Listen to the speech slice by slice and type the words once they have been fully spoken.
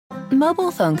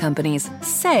Mobile phone companies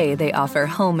say they offer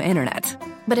home internet.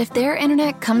 But if their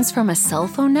internet comes from a cell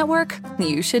phone network,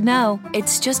 you should know.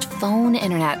 It's just phone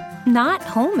internet, not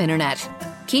home internet.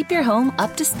 Keep your home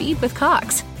up to speed with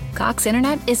Cox. Cox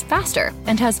internet is faster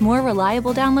and has more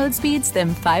reliable download speeds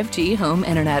than 5G home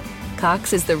internet.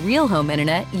 Cox is the real home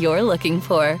internet you're looking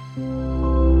for.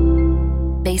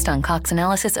 Based on Cox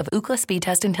analysis of Ookla speed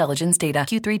test intelligence data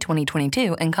Q3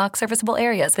 2022 and Cox serviceable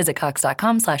areas, visit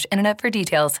cox.com/internet for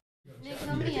details. Nick,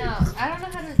 help me out. I don't know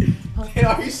how to. Hey,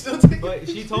 are you still taking? But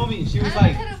she told me, she was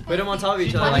like, put them on top of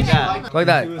each other like that. Like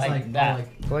that. She was Like that.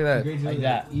 Like that. Like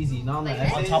that. Easy. Not on the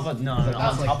essays. On top of no, on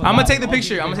top of. I'm gonna take the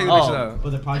picture. I'm gonna take the picture though. But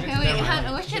the project. Okay,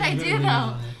 wait, what should I do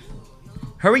though?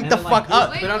 Hurry the fuck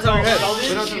up. Wait, Put on top of your head.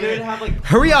 Put on top of your head.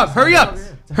 Hurry up. Hurry up.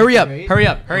 Hurry up. Hurry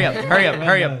up. Hurry up. Hurry up.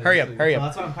 Hurry up. Hurry up. Hurry So up.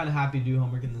 that's why I'm kind of happy to do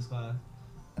homework in this class.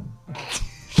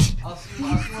 I'll see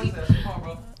Wednesday. Come on,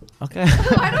 bro. Okay.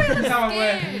 Why do I look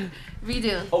scared?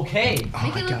 Redo. Okay.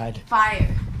 Make it look God.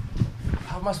 fire.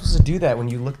 How am I supposed to do that when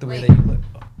you look the way that you look?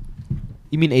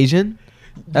 You mean Asian?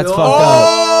 That's No. fucked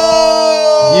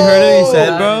up. You heard what he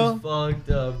said, bro? Fucked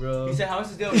up, bro. He said, "How is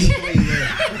this deal?" The way you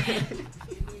look.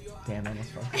 Damn, I almost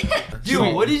fucked up.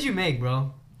 Dude, what did you make,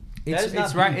 bro?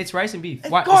 It's rice and beef. It's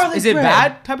Why, garlic is it bread.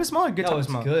 bad type of smell or good type No, of it's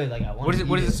smell? good. Like I want.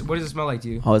 What does it smell like to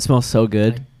you? Oh, it smells so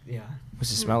good. Yeah.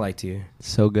 What's it smell like to you?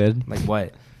 So good. Like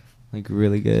what? Like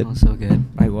really good. Smells so good.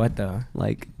 Like what though?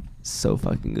 Like so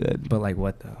fucking good. But like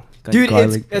what though? Like Dude,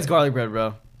 garlic. it's garlic bread,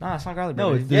 bro. Nah, it's not garlic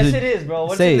No, bread. it's- Yes, There's it is, bro.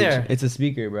 What's Sage. in there? It's a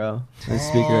speaker, bro. It's a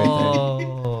speaker right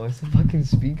Oh, it's a fucking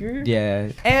speaker. there.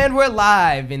 Yeah. And we're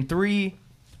live in 3,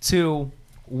 2,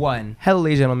 1. Hello,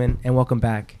 ladies and gentlemen, and welcome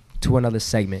back to another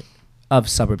segment of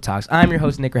Suburb Talks. I'm your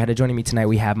host, Nick Rajeda. Joining me tonight,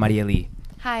 we have Maria Lee,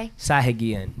 Hi.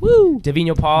 Sahegian, Woo.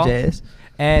 Davino Paul, Jazz.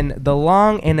 and the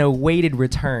long and awaited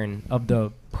return of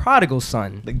the prodigal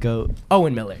son, The goat.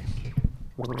 Owen Miller.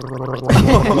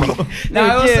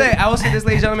 Now I will say this,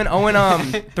 ladies and gentlemen. Owen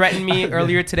threatened me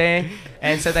earlier today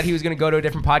and said that he was gonna go to a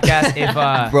different podcast if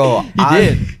Bro,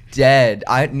 I'm dead.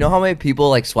 I know how many people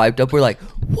like swiped up were like,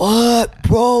 "What,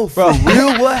 bro? For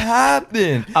real? What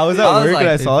happened?" I was at work and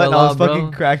I saw it and I was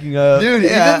fucking cracking up. Dude,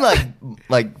 Yeah. even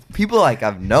like people like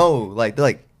I've like they're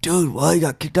like, "Dude, what? You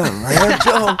got kicked out of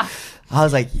Rancho?" I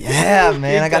was like, "Yeah,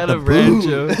 man, I got the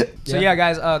boot." So yeah,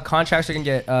 guys, contracts are gonna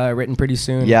get written pretty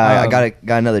soon. Yeah, I got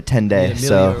another 10 days,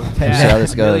 so we'll see how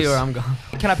this goes. Or I'm gone.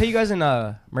 Can I pay you guys in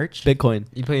merch? Bitcoin.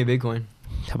 You pay me Bitcoin.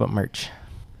 How about merch?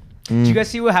 Mm. Did you guys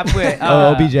see what happened with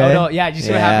OBJ? Oh, no, yeah, did you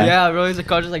see what Yeah. happened? Yeah, bro. It's a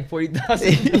car just like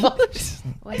 $40,000.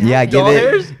 Yeah,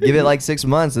 $40,000? give it like 6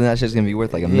 months, and that shit's gonna be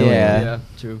worth like $1 million. Yeah. Yeah,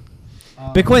 true.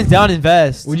 Bitcoin's down,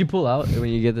 invest. Would you pull out when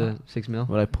you get the 6 mil?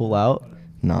 Would I pull out?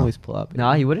 No, Always pull out.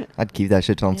 Nah, he wouldn't. I'd keep that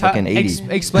shit till I'm fucking 80.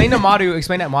 Explain to Madu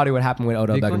what happened with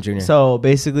Odell Beckham Jr. So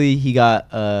basically, he got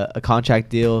a contract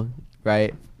deal,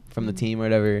 right, from the team or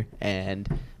whatever, and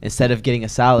instead of getting a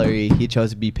salary, he chose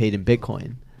to be paid in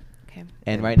Bitcoin. Okay.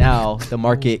 And right now, the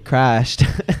market crashed,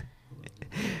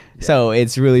 so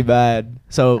it's really bad.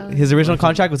 So Oh. his original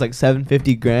contract was like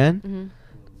 $750,000, Mm-hmm.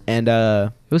 and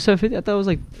It was 750. I thought it was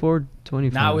like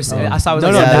 425. Nah, it was. Oh. I saw it was no,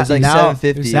 like no, Yeah, that. it was like now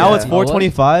 750, now yeah. it's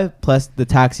 425 plus the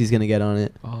tax he's gonna get on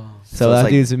it. Oh. So So it's that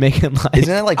like- dude's making like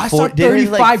Isn't it like I saw 40? Didn't it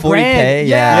 35 like 40K? grand.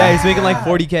 yeah, he's making like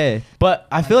 40K. But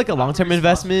I feel like a long-term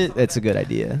investment, it's a good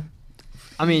idea.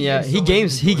 I mean, yeah, he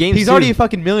games. He's already a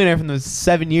fucking millionaire from those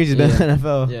 7 years he's been in the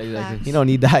NFL. Yeah, exactly. You don't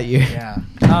need that year. Yeah.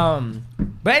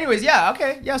 But anyways, yeah.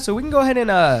 Okay. Yeah. So we can go ahead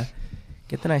and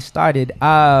get the night started.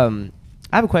 I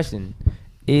have a question.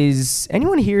 Is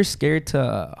anyone here scared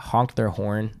to honk their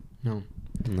horn? No.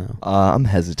 No. I'm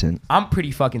hesitant. I'm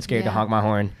pretty fucking scared to Yeah. honk my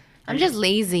horn. I'm just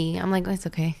lazy. I'm like, oh, it's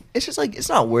okay. It's just like it's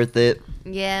not worth it,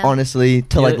 Yeah. honestly,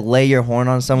 to like Yeah. lay your horn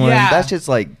on someone. Yeah. That's just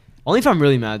like Only if I'm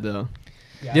really mad though.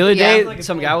 Yeah. The other Yeah. day,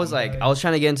 some guy was like, I was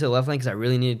trying to get into the left lane because I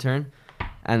really needed to turn,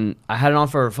 and I had it on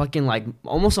for fucking like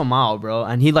almost a mile, bro.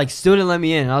 And he like still didn't let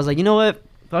me in. And I was like, you know what,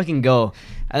 fucking go.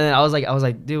 And then I was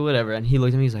like, dude, whatever. And he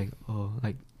looked at me, he's like, oh,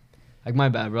 like my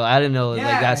bad, bro. I didn't know it was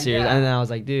like that serious. Yeah. And then I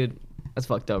was like, dude, that's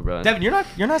fucked up, bro. Devin, you're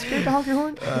not scared to honk your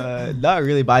horn? Not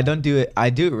really, but I don't do it. I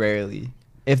do it rarely.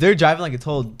 If they're driving like a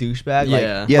total douchebag,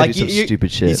 Yeah. like, Yeah, like do some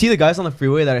stupid shit. You see the guys on the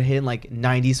freeway that are hitting like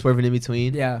 90 swerving in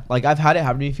between. Yeah. Like I've had it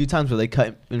happen to me a few times where they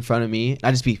cut in front of me. I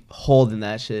just be holding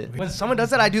that shit. When someone does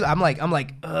that, I'm like,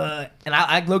 and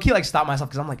I low key like stop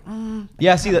myself because I'm like,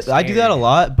 Yeah, see that's that I do that a scary.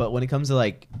 lot, but when it comes to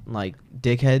like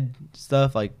dickhead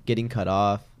stuff, like getting cut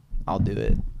off, I'll do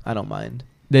it. I don't mind.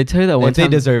 They tell you that one If they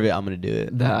time deserve it, I'm gonna do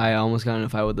it. that I almost got in a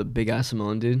fight with a big ass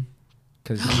Samoan dude.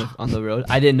 Cause on the road,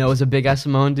 I didn't know it was a big ass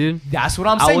Samoan dude. that's what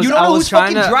I'm saying. You don't know who's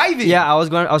fucking driving. Yeah, I was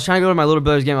trying to go to my little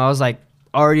brother's game. I was like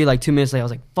already like 2 minutes late. I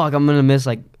was like, fuck, I'm gonna miss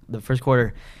like the first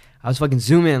quarter, I was fucking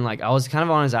zooming. Like I was kind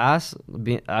of on his ass.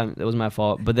 It was my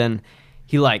fault. But then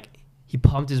he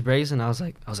pumped his brakes, and I was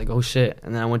like, oh shit.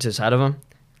 And then I went to the side of him,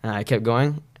 and I kept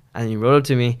going. And he rode up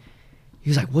to me. He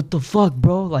was like, what the fuck,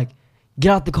 bro? Like,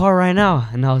 get out the car right now.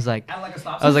 And I was like,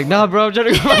 nah, bro, I'm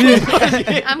trying to go.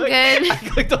 I'm good. I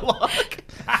clicked the lock.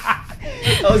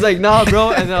 I was like, nah,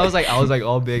 bro. And then I was like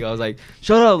all big. I was like,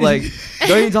 shut up. Like,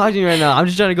 don't even talk to me right now. I'm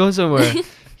just trying to go somewhere.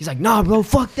 He's like, nah, bro,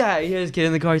 fuck that. He had his kid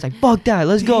in the car. He's like, fuck that.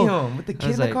 Let's go. Damn, with the I kid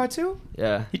was in the like- car too?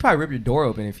 Yeah. He'd probably rip your door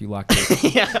open if you locked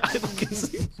it. Yeah.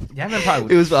 Yeah, man,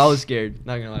 probably would. I was scared.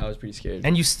 Not gonna lie, I was pretty scared.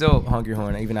 And you still honk your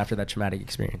horn even after that traumatic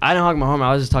experience. I didn't honk my horn.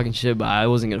 I was just talking shit, but I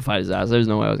wasn't gonna fight his ass. There's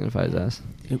no way I was gonna fight his ass.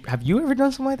 Have you ever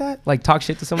done something like that? Like talk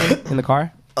shit to someone in the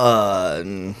car? I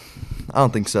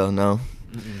don't think so. No.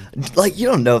 Like you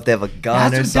don't know if they have a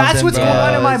gun or something. That's what's bro. going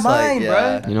on in my It's like, mind,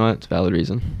 yeah. bro. You know what? It's a valid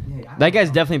reason. That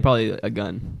guy's definitely probably a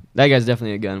gun. That guy's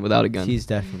definitely a gun without a gun. He's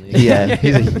definitely. Yeah,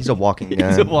 he's a walking gun.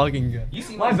 He's a walking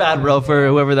gun. My bad, bro, for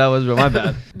whoever that was, bro. My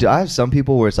bad. Dude, I have some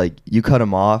people where it's like you cut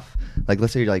them off. Like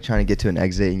let's say you're like trying to get to an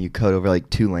exit and you cut over like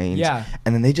 2 lanes. Yeah.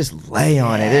 And then they just lay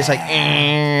on it. They're just like,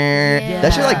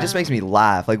 that shit like just makes me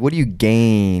laugh. Like, what do you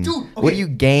gain? Dude, What do you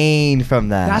gain from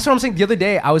that? That's what I'm saying. The other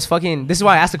day, I was fucking. This is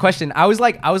why I asked the question. I was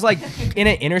like in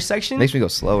an intersection, Makes me go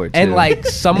slower too. and like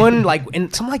someone like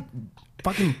and some like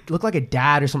fucking looked like a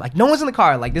dad or something. Like no one's in the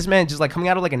car. Like this man just like coming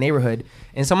out of like a neighborhood,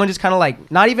 and someone just kind of like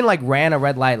not even like ran a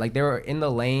red light. Like they were in the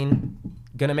lane,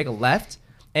 gonna make a left.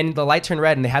 And the light turned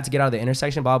red and they had to get out of the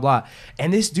intersection, blah, blah.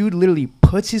 And this dude literally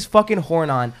puts his fucking horn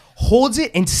on, holds it,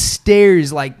 and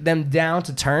stares like them down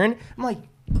to turn. I'm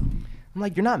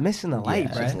like, you're not missing the light,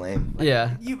 It's bro. just lame.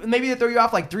 Yeah. Maybe they throw you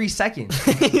off like 3 seconds.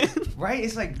 Right?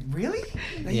 It's like, really?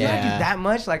 Like, you gotta do that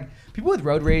much? Like, people with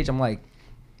road rage, I'm like,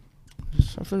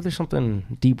 I feel like there's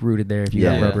something deep rooted there if you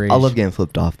got road rage. I love getting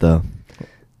flipped off though.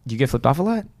 Do you get flipped off a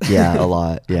lot? Yeah, a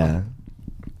lot. Yeah.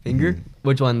 Finger?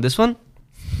 Which one? This one?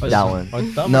 That one. Or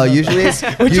thumb No, or usually it's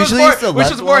Which usually was it's the more, which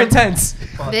left was more one. intense?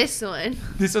 This one.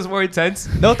 This was more intense?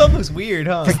 No thumb looks weird,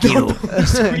 huh? Why does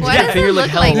finger it look look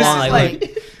hella like long, this?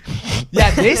 like-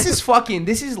 Yeah, this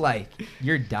is like,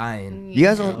 you're dying. You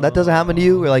guys don't, that doesn't happen to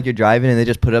you where like you're driving and they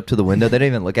just put it up to the window. They don't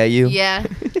even look at you. Yeah.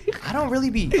 I don't really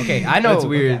be okay. I know That's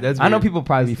weird. That's I know weird. people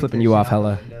probably be flipping you off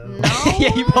hella. No.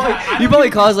 Yeah, you probably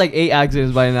caused like 8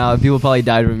 accidents by now. People probably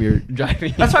died from your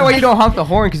driving. That's probably why you don't honk the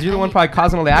horn because you're the one probably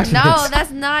causing all the accidents. No,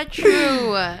 that's not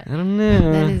true. I don't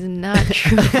know. That is not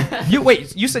true.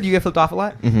 You said you get flipped off a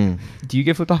lot. Mm-hmm. Do you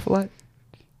get flipped off a lot?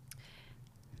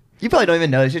 You probably don't even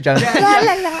notice. You're driving.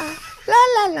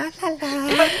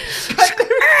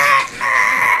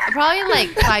 Probably like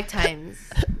 5 times.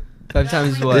 5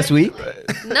 times what? This week?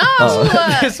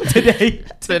 No.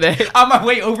 Today on my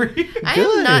way over here. I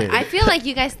am not. Good. I feel like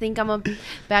you guys think I'm a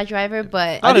bad driver,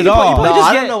 but Not think at you all. probably No, just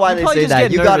I get- don't know why you they probably say just that.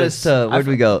 get You got nervous. us to where'd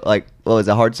we go? Like, what was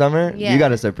it? Hard summer? Yeah. You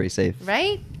got us there pretty safe.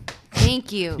 right?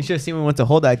 Thank you. You should have seen me went to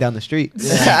hold that down the street.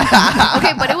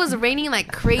 Okay, but it was raining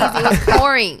like crazy. It was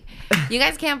pouring. You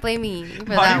guys can't blame me for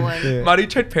that one. Yeah. Marty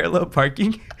tried parallel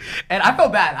parking, and I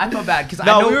felt bad. Because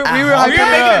No, I know we were making hyping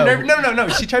her her nervous. No.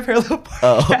 She tried parallel parking.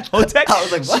 Oh. at Hotech. I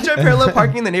was like, what? She tried parallel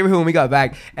parking in the neighborhood when we got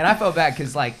back, and I felt bad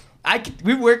because like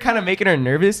we were kind of making her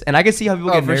nervous, and I could see how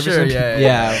people get for nervous. sure, when yeah, people-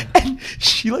 yeah. And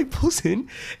she like pulls in,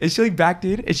 and she like backed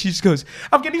in, and she just goes,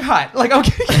 "I'm getting hot. Like I'm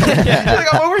getting,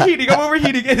 like I'm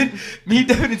overheating. And then me,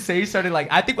 Devin, and Sage started like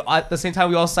I think at the same time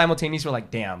we all simultaneously were like,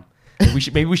 "Damn,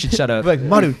 maybe we should shut up." Like,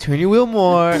 Manu, turn your wheel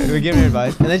more. We're giving her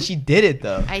advice. And then she did it,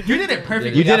 though. I You did it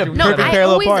perfectly. You did it after we No, shut perfect up. I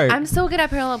parallel always. park. I'm so good at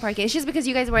parallel parking. It's just because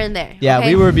you guys weren't there. Yeah,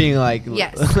 okay? we were being like...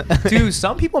 Yes. Dude,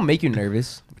 some people make you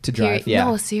nervous to drive. Yeah.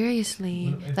 No,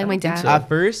 seriously. Like my dad. At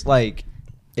first, like,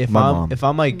 if My I'm mom. if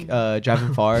I'm like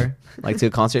driving far, like to a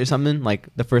concert or something, like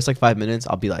the first like 5 minutes,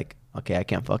 I'll be like, okay, I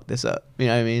can't fuck this up. You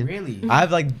know what I mean? Really? I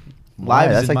have like Why?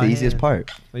 lives. That's in like my the easiest hand. part.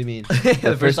 What do you mean?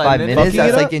 The first 5 minutes. Fucking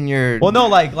That's it like up? in your. Well, no,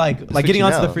 like what getting you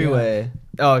onto the know. freeway.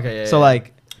 Oh, okay. Yeah, So yeah.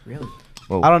 like, Really?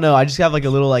 Whoa. I don't know. I just have like a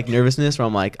little like nervousness where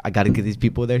I'm like, I gotta get these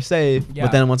people there safe. Yeah.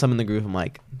 But then once I'm in the groove, I'm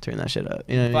like, turn that shit up.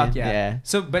 You know what I Fuck mean? yeah.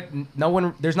 So, but no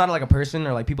one, there's not like a person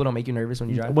or like people don't make you nervous when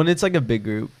you drive. When it's like a big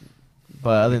group,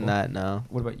 but other than that, no.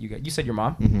 What about you guys? You said your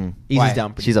mom. Mm-hmm. Easy's Why?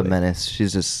 down pretty She's a quick. menace.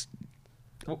 She's just.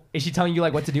 Is she telling you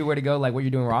like what to do, where to go, like what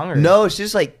you're doing wrong? Or No,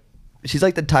 she's like. She's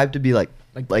like the type to be like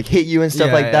hit you and stuff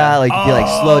Yeah, like yeah. that. Like be like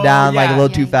slow down like a yeah.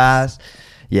 little too Yikes. fast.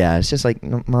 Yeah, it's just like,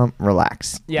 no, Mom,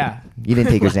 relax. Yeah. You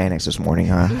didn't take your Xanax this morning,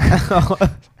 huh?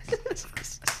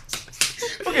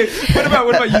 Okay.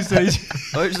 What about you, Sage?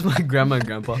 Oh, it's just my grandma and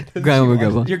grandpa. Grandma and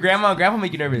grandpa. Your grandma and grandpa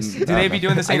make you nervous. Do they be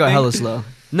doing the I same go thing? hella slow.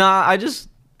 Nah, I just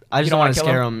don't don't want wanna to kill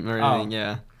scare him? them or Oh. anything.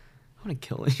 Yeah. I want to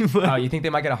kill him. Oh, you think they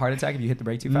might get a heart attack if you hit the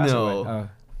brake too fast? No. Or what? Oh.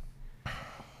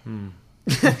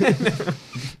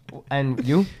 And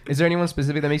you? Is there anyone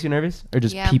specific that makes you nervous, or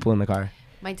just Yeah. people in the car?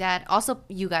 My dad. Also,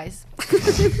 you guys.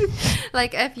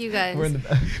 Like, F you guys. We're in the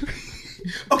back.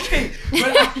 Okay.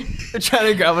 Trying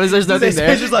to grab us. There's nothing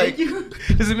there. Just like,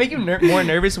 does it make you more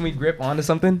nervous when we grip onto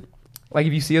something? Like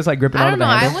if you see us like gripping I onto don't know.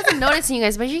 the I handle? wasn't noticing you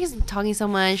guys, but you guys talking so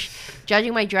much,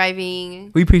 judging my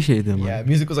driving. We appreciate them. Yeah,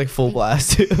 music was like full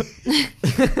blast too.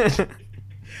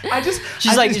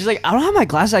 She's like, I don't have my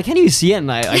glasses. I can't even see at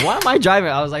night. Like, why am I driving?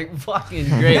 I was like, fucking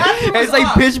great. That's what's It's like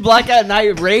up. pitch black at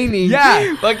night, raining.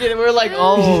 Yeah. Fucking, we're like,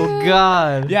 oh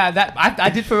god. Yeah, that I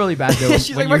did feel really bad though.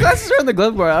 She's when like, my you- glasses are on the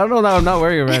glove board. I don't know that I'm not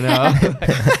wearing it right now.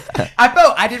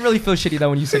 I didn't really feel shitty though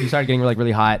when you said you started getting like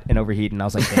really hot and overheating. I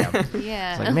was like, damn.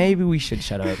 Yeah. It's like maybe we should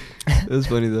shut up. It was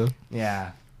funny though.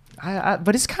 Yeah.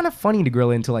 But it's kind of funny to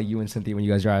grill into like you and Cynthia when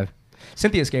you guys drive.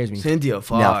 Cynthia scares me. Cynthia,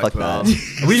 fuck, Nah, fuck bro.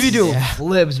 that. We be doing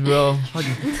flips, bro.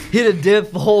 Fucking hit a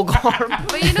dip, the whole car.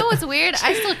 But you know what's weird?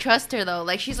 I still trust her though.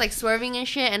 Like she's like swerving and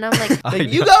shit, and I'm like,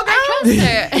 You go, I trust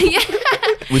her.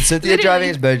 Yeah. With Cynthia Literally. driving,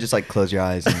 it's better just like close your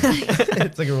eyes. And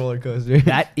It's like a roller coaster.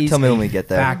 That is Tell me a when we get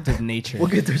there. fact of nature. We'll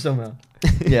get there somehow.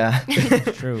 yeah.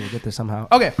 True, we'll get there somehow.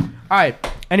 Okay. All right.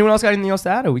 Anyone else got anything else to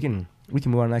add, or we can move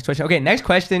on to the next question? Okay, next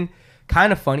question.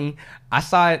 Kind of funny. I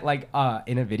saw it like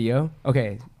in a video.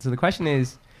 Okay, so the question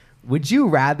is, would you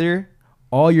rather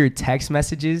all your text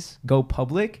messages go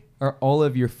public or all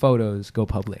of your photos go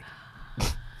public?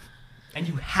 And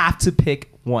you have to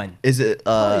pick one. Is it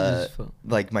just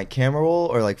like my camera roll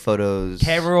or like photos?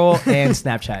 Camera roll and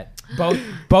Snapchat.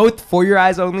 Both for your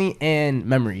eyes only and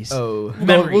memories. Oh.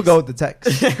 We'll go with the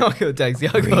text. I'll go text.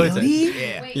 I'll go text.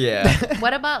 Yeah. Wait, Yeah.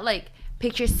 What about like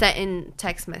pictures sent in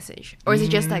text message, or is it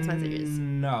just text messages?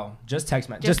 No, just text.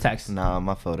 Just text. Nah,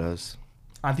 my photos.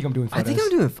 I think I'm doing I photos. think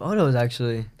I'm doing photos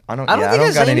actually. I don't I don't yeah, I think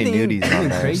don't I got said any anything nudies on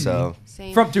there, crazy. so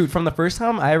Same. From the first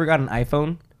time I ever got an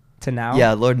iPhone to now.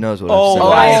 yeah, Lord knows what Oh,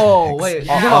 I've said. Oh, wait.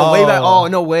 You're talking way back. Oh,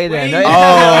 no way then.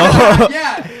 Oh.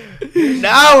 yeah.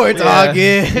 Now we're talking.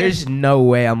 There's no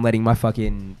way I'm letting my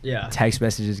fucking Yeah. text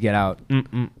messages get out.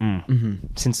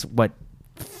 Since what?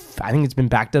 I think it's been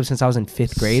backed up since I was in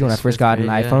 5th grade when I first got an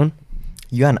grade, yeah. iPhone.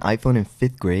 You got an iPhone in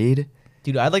 5th grade?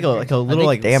 Dude, I had like a little think-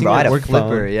 like Damn, bro, I had a work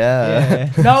flipper. phone.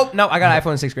 Yeah. No, I got an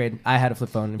iPhone in 6th grade. I had a flip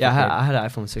phone. In Yeah, 5th grade. I had an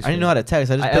iPhone 6. I didn't know how to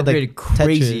text. I just I played upgraded like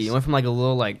crazy. Tetris. It went from like a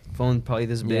little like phone probably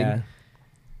this big. Yeah.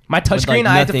 My With, touchscreen, like,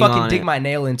 I had to nothing fucking on dig it. my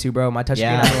nail into, bro. My touchscreen,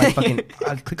 Yeah. I had to like fucking.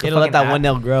 I click the You had to let fucking that app. one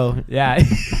nail grow Yeah.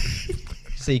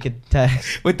 so you could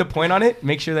text. With the point on it,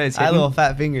 make sure that it's I had hidden. little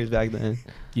fat fingers back then.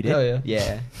 You did? Oh yeah.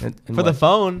 Yeah. And For the what?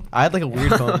 phone, I had like a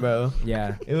weird phone, bro.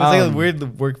 Yeah. It was like a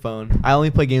weird work phone. I only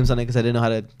play games on it because I didn't know how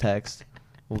to text.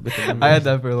 With the I had numbers.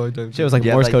 that for a long time. Shit was like Do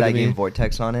you have Morse like code that to me. game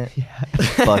Vortex on it? Yeah.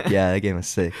 Fuck yeah, that game was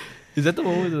sick. Is that the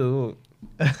one with the little?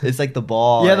 It's like the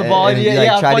ball. Yeah, the ball, and yeah, you, like,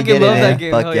 yeah, I try to fucking get love it that in.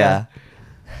 game. Fuck Hell yeah.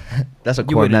 That's a You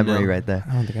core wouldn't memory know. right there.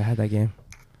 I don't think I had that game.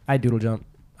 I had Doodle Jump.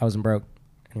 I wasn't broke.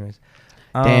 Anyways.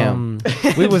 Damn.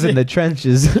 We was in the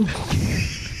trenches.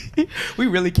 We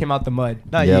really came out the mud.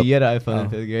 Not Yep. you had an iPhone Oh. in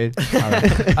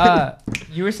 5th grade.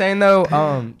 You were saying though,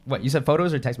 what you said,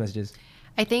 photos or text messages?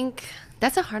 I think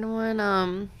that's a hard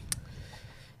one.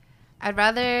 I'd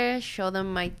rather show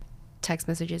them my text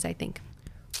messages. I think.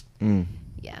 Mm.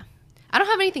 Yeah. I don't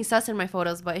have anything sus in my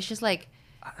photos, but it's just like,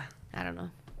 I don't know.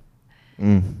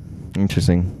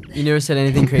 Interesting. You never said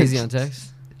anything crazy on text.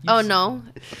 Oh no.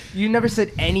 You never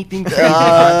said anything crazy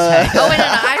on text. Oh wait, no.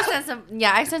 I've sent some.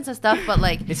 Yeah, I've sent some stuff, but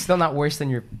like, It's still not worse than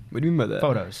your What do you mean by that?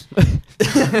 photos.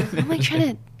 I'm like trying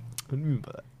to. What do you mean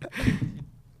by that?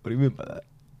 What do you mean by that?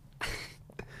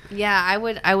 Yeah,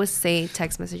 I would say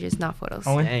text messages, not photos.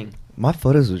 Owen? Dang. My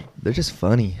photos, they're just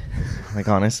funny. Like,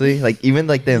 honestly. Like, even,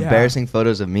 like, the Yeah. embarrassing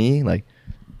photos of me, like,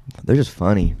 they're just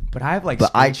funny. But I have like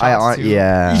But screenshots too.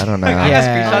 yeah, I don't know. Like, I got Yeah.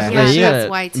 screenshots. Oh, of yeah, that shit. that's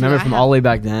why, too. Remember I from have all the way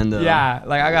back then though. Yeah,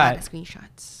 like I a lot got. of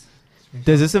screenshots.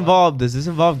 Does this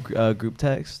involve group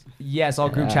text? Yes, all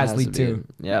group Yeah, chats it has leak to be. too.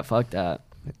 Yeah, fuck that.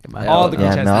 All the group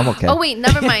Yeah, chats. no, leak. I'm okay. Oh wait,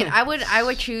 never mind. I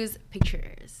would choose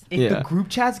pictures. If Yeah. the group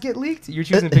chats get leaked, you're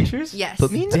choosing pictures. Yes.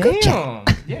 Put me in the group chat.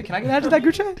 Damn. Yeah, can I get added to that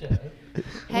group chat?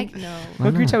 Heck no.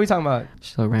 What group chat we talking about?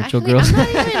 Just like Rancho Actually, girls. I'm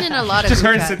not even in a lot of Just her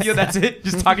group and chats. Cynthia. That's it.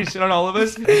 Just talking shit on all of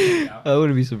us. I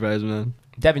wouldn't be surprised, man.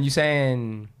 Devin, you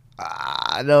saying?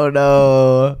 I don't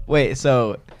know. Wait,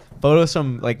 so photos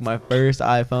from like my first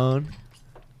iPhone,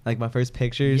 like my first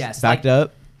pictures, Yes, backed like-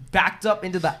 up, Backed up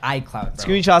into the iCloud, bro.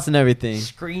 screenshots and everything.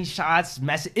 Screenshots,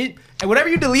 message, it, and whatever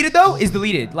you deleted though is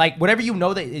deleted. Like whatever you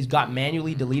know that is got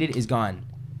manually deleted is gone.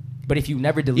 But if you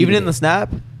never deleted, Even in it, the snap.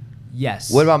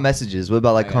 yes. What about messages? What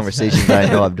about, like, I guess. conversations that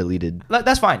I know I've deleted?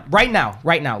 That's fine. Right now,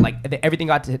 like everything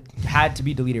had to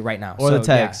be deleted right now. Or So, the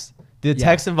text. Did the Yeah.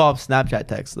 text involve Snapchat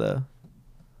text though?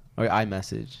 or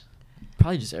iMessage?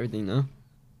 Probably just everything though.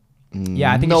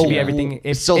 Yeah, I think it should be everything.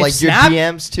 If, so if like Snap, your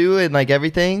DMs too and like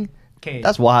everything. okay,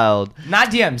 That's wild. not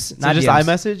DMs, So not just DMs.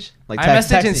 iMessage, like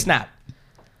iMessage and texting. Snap.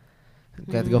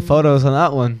 We have to go photos on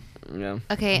that one. Yeah.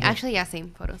 Okay, actually, yeah,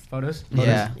 same photos. Photos.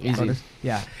 Yeah, Yeah. easy.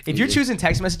 Yeah. If you're choosing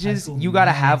text messages, you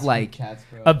gotta have like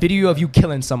a video of you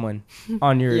killing someone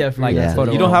on your Yeah, for like Yeah.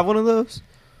 photo. You don't have one of those?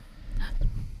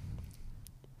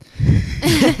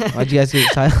 Why'd you guys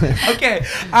get silent? Okay.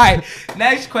 All right.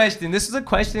 Next question. This is a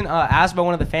question asked by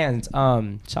one of the fans.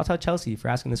 Shout out Chelsea for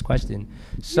asking this question.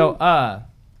 So,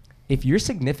 if your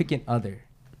significant other,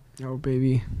 Oh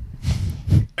baby.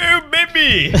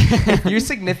 if your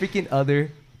significant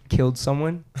other killed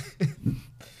someone,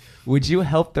 would you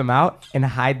help them out and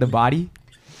hide the body?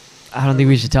 I don't think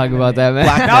we should talk about that, man.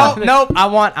 No, nope. I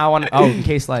want. Oh, in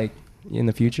case like in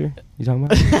the future, you talking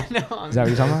about? No, Is that what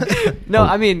you're talking about? no,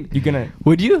 I mean, You're gonna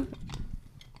would you?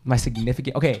 my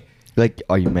significant. Okay. Like,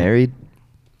 are you married,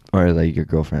 or like your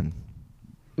girlfriend?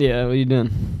 Yeah, what are you doing?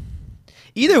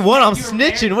 Either one, I'm You're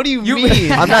snitching. married? What do you You-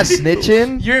 mean? I'm not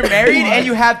snitching. You're married and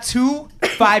you have 2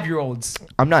 5-year-olds.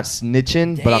 I'm not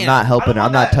snitching, but I'm Damn. not helping I her. don't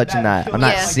I'm want not touching that. I'm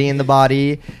not Yeah. seeing the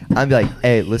body. I'm be like,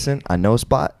 hey, listen, I know a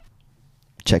spot.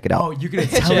 Check it out. Oh, you're gonna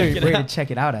tell her where to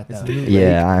check it out at though.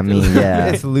 Yeah, I mean, yeah.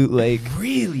 It's Loot Lake.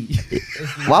 Really?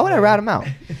 Why would I rat him out?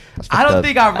 That's I fucked don't up.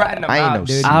 think I'm ratting them I ain't out, no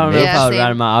dude. I don't know Yeah, if I would same.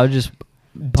 rat him out. I would just,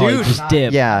 Dude, just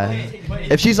dip. Yeah.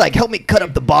 If she's like, help me cut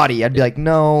up the body, I'd be like,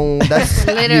 no, that's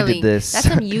Literally, you did this. that's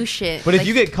some you shit. But if Like,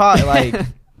 you get caught, like,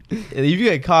 if you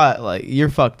get caught, like, you're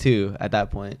fucked too at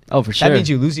that point. Oh, for sure. That means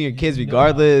you're losing your kids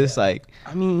regardless. Like,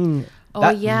 I mean, oh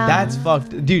that, yeah, that's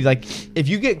fucked, dude. Like, if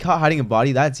you get caught hiding a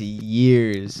body, that's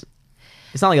years.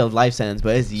 It's not like a life sentence,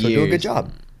 but it's so years. do a good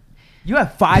job. you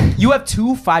have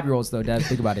 2 5-year-olds though, Dad.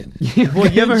 Think about it. Well,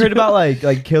 you ever heard about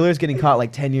like killers getting caught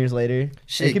like 10 years later?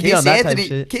 It could be on that type of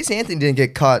shit. Casey Anthony didn't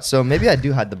get caught, so maybe I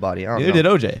do hide the body. I don't Neither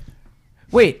know. did OJ.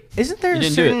 Wait, isn't there You a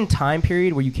didn't do it. certain time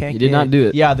period where you can't? You did not do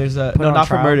it. Yeah, there's a Put no, on not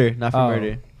for trial? murder, not for Oh.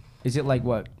 murder. Is it like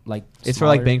what? Like It's for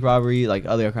like smaller? bank robbery, like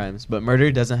other crimes, but murder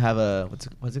doesn't have a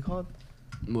what's it called?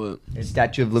 What?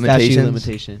 Statute of Statute limitations. of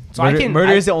limitation. So I murder can-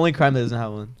 murder I- is the only crime that doesn't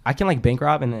have one. I can like bank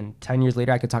rob, and then 10 years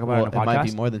later I could talk about Well, it it on a might be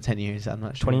podcast. more than 10 years. I'm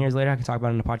not sure. 20 years later I could talk about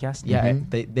it in a podcast. Yeah,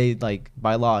 Mhm. they like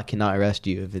by law cannot arrest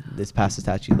you if it's past the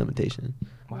statute of limitation.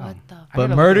 Wow. What the? I But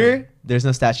gotta murder, look there's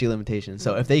no statute of limitation.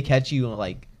 So if they catch you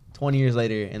like 20 years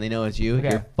later and they know it's you,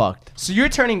 Okay. you're fucked. So you're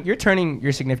turning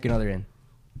your significant other in.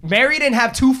 Married and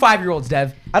have 2 5-year-olds,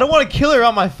 Dev. I don't want to kill her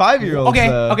on my 5-year-old. Okay,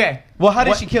 okay. Well, how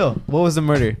did What- she kill? What was the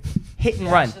murder? Hit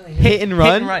and run. Hit and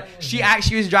run? She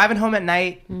was driving home at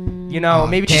night. You know,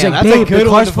 maybe damn, she's that's like, a babe, good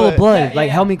the one car's to full of put. blood.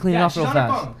 Like, help me clean it off she's real on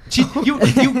her fast.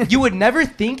 phone. You would never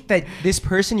think that this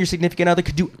person, your significant other,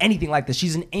 could do anything like this.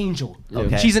 She's an angel.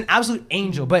 Okay. She's an absolute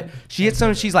angel. But she hits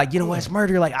someone. She's like, you know what? It's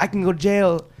murder. Like I can go to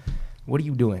jail. What are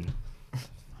you doing?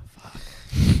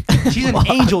 She's an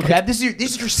angel, Dad. This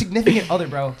is your significant other,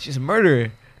 bro. She's a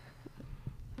murderer.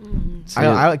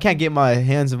 I can't get my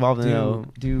hands involved in no.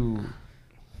 Dude.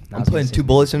 I'm putting 2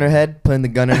 bullets in her head, putting the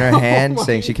gun in her hand,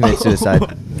 saying she committed suicide.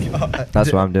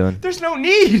 That's what I'm doing. There's no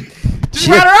need. Just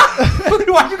rat her out.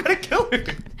 Why are you gonna kill her?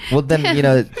 Well, then, you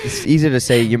know, it's easier to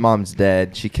say your mom's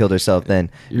dead, she killed herself, than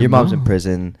Your your mom's in mom?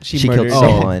 prison, She she killed murdered-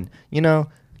 someone. You know,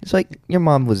 it's like your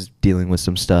mom was dealing with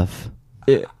some stuff.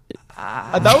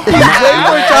 That would be way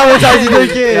more traumatizing than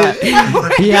a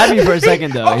kid. He had me for a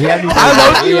second though. He had me. For a I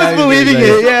second. low-key He was had me for a believing second.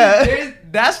 it. Yeah,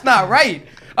 That's not right.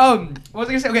 What was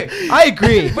I gonna say? Okay. I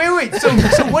agree. Wait.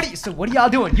 So what are y'all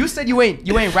doing? You said you ain't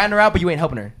ratting her out, but you ain't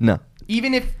helping her. No.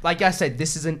 Even if, like I said,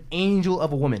 this is an angel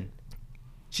of a woman.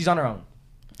 She's on her own.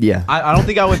 Yeah. I don't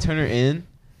think I would turn her in,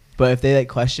 but if they like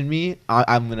question me,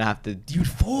 I'm gonna have to. You'd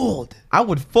fold. I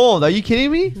would fold. Are you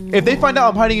kidding me? If they find out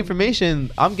I'm hiding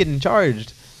information, I'm getting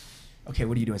charged. Okay,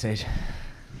 what are you doing, Sage?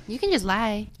 You can just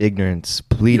lie. Ignorance.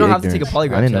 Plead You don't have ignorance. to take a I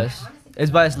polygraph didn't know. test.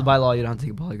 It's by law. You don't have to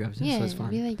take a polygraph test, Yeah, so it's fine.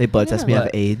 be like, They blood test me. I "No."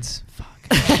 have AIDS.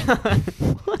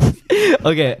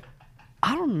 Okay,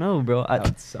 I don't know, bro. That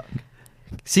would suck.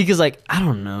 See, cause like I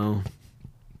don't know.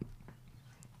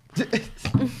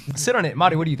 Sit on it,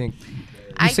 Mari. What do you think? Your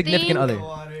I significant think-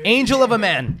 other, angel of a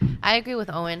man. I agree with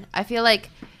Owen. I feel like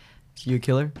You a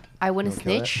killer? I wouldn't Don't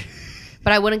kill it. snitch,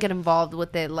 but I wouldn't get involved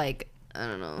with it. Like I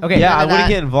don't know. Okay. Yeah, None I of wouldn't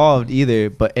that. get involved either.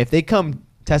 But if they come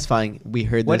testifying, we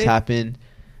heard What this if- happen.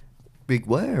 Big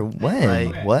where?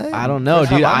 When? Like, What? I don't know,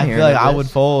 First dude. time I'm I hearing feel like of I this. would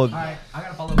fold. I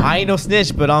gotta follow. I ain't no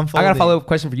snitch, but I'm I folding. got a follow up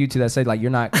question for you two that said like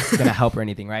you're not gonna help or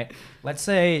anything, right? Let's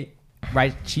say,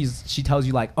 right? She tells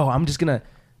you like, oh, I'm just gonna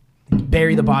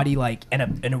bury the body like in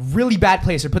a really bad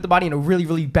place, or put the body in a really,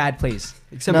 really bad place.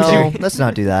 Except No, let's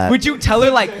not do that. Would you tell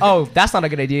her like, oh, that's not a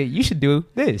good idea. You should do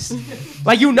this.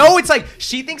 Like, you know, it's like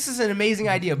she thinks it's an amazing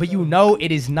idea, but you know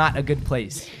it is not a good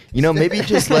place. You know, maybe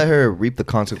just let her reap the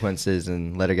consequences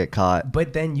and let her get caught.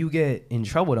 But then you get in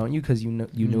trouble, don't you? Because you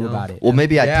knew about it. Well,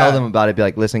 maybe I Yeah. tell them about it. Be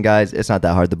like, listen, guys, it's not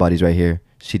that hard. The body's right here.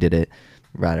 She did it.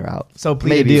 Rat her out. So plead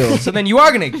Maybe. a deal. So then you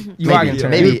are gonna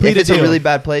turn. Maybe Plead if a it's a deal. really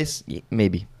bad place,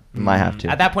 maybe might have to.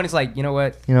 At that point, it's like, you know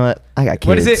what? You know what? I got kids.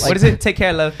 What is it? What is it? Take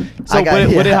care, love. So I got-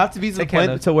 would it yeah. have to be to the Take care,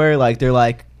 point love. to where like they're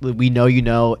like, we know you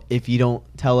know, if you don't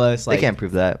tell us, They like, can't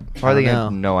prove that. How are they I gonna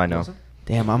don't know I know?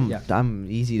 damn, Yeah. I'm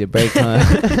easy to break, huh?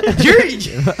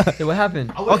 Hey, what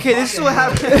happened? Okay, this is what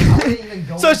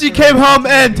happened. So she came home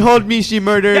and told me she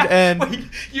murdered and Wait,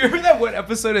 you remember that one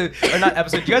episode or not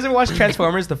episode? You guys ever watch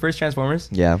Transformers, the first Transformers?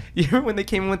 Yeah. You remember when they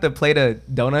came in with the plate of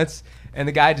donuts and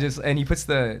the guy he puts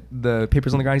the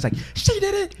papers on the ground? He's like, she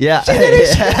did it. Yeah. She did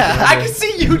it. Yeah. I can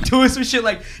see you doing some shit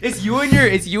like it's you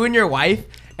and your wife,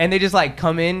 and they just like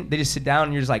come in, they just sit down,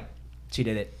 and you're just like, she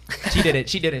did it. She did it.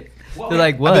 She did it. They're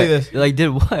like, what? believe this. They're like, did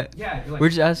what? Yeah. You're like, We're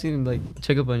just asking, like,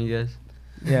 check up on you guys.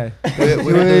 yeah.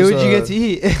 What'd you get to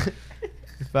eat?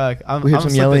 Fuck, I'm We heard I'm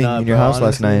some yelling slipping up, in your bro, house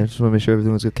last honestly. night. I just want to make sure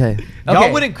everything was okay. Y'all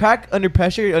Okay. wouldn't crack under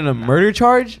pressure on a murder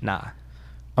charge? Nah,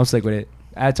 I'm slick with it.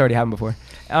 That's already happened before.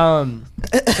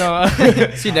 So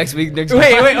See you next week. Next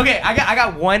wait. Okay, I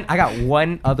got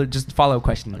one other just follow up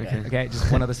question. Okay. Okay, just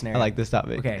one other scenario. I like this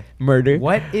topic. Okay. Murder.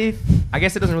 What if? I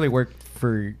guess it doesn't really work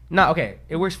for. No, okay,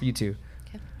 it works for you too.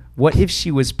 Okay. What if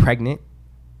she was pregnant,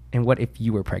 and what if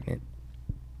you were pregnant?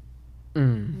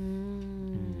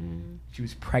 She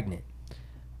was pregnant.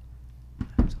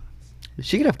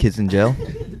 She could have kids in jail.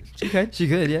 She could. She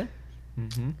could, yeah.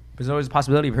 There's always a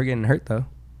possibility of her getting hurt though.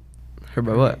 Her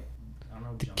by what?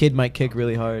 The kid might kick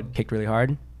really hard. Kicked really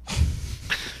hard.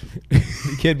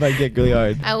 The kid might kick really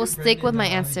hard. I will stick with my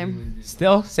answer.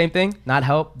 Still, same thing. Not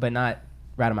help, but not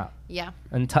rat him out. Yeah.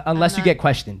 Unless you not- get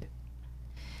questioned.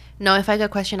 No, if I get a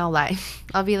question, I'll lie.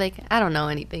 I'll be like, I don't know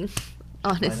anything.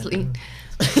 Honestly.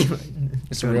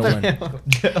 It's a real one.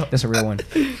 That's a real one.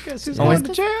 Who's going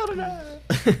to jail tonight?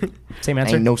 Same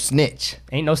answer. Ain't no snitch.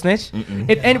 Ain't no snitch.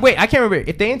 Mm-mm. And wait, I can't remember.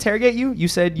 If they interrogate you, you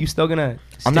said you still gonna.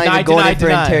 I'm not deny, even going deny, in for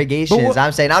deny. interrogations. But what-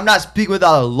 I'm saying I'm not speaking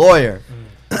without a lawyer.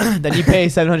 Then you pay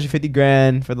 750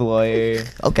 grand for the lawyer.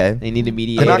 Okay. They need a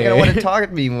mediator. They're not gonna want to talk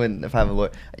to me if I have a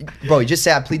lawyer. Bro, you just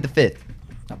say I plead the fifth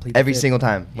I'll plead the every fifth. single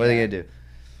time. What are they gonna do?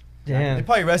 They Damn.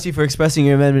 probably arrest you for expressing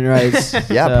your amendment rights.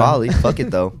 Yeah, So- probably. Fuck it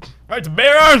though. Right to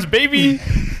bear arms, baby.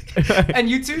 And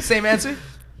you too, same answer.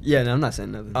 Yeah, no, I'm not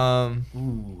saying nothing.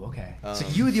 Ooh, okay. So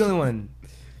you were the only one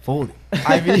folding.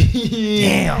 I mean,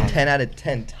 Damn. 10 out of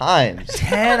 10 times.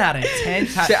 10 out of 10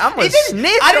 times. Shit, I'm a It didn't-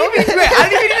 snitch, I didn't even, bro. I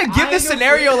didn't even give this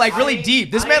scenario like really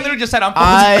deep. This man literally just said I'm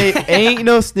folding. I ain't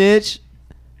no snitch,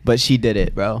 but she did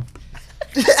it, bro.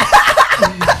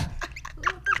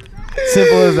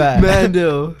 Simple as that.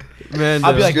 Mando.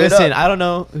 I'll be like, Straight listen, up. I don't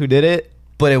know who did it.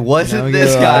 But it wasn't Now we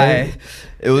this get a guy. lie.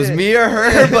 It was me or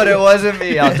her, but it wasn't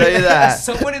me. I'll tell you that.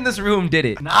 Someone in this room did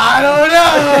it. I don't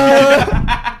know.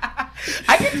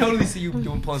 I can totally see you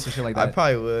doing pulling some shit like I that.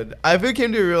 probably would. If it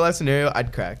came to a real life scenario,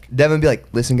 I'd crack. Devin would be like,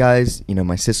 listen, guys, you know,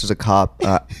 my sister's a cop.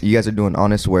 You guys are doing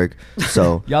honest work.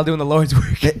 So Y'all doing the Lord's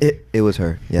work. it was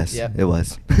her. Yes, Yep. it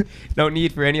was. No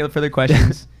need for any other further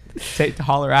questions. Take to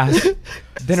holler ass.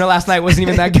 Dinner last night wasn't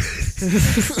even that good.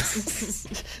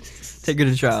 Take her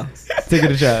to trial. Take it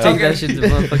a shot. Take Okay. that shit to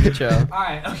motherfucking trial. All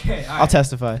right, okay. All right. I'll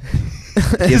testify.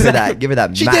 Give her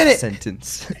that She max did it.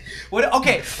 sentence. What?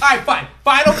 Okay. All right. Fine.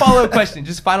 Final follow up question.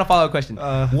 Just final follow up question.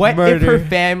 What if murder. her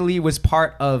family was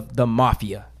part of the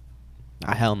mafia?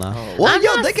 Hell no. Well, I'm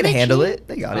yo, not they can snitching. handle it.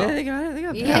 They got Yeah, it. they got it. They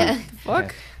got Yeah. Fuck.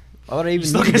 Okay. Why would I even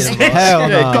Still need to gonna get snitch?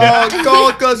 involved? Hell no.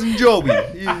 Call cousin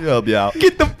Joey. He'll help you out.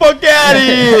 Get the fuck out of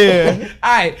here.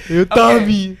 All right. You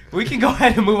dummy. We can go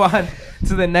ahead and move on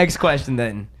to the next question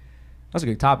then. That's a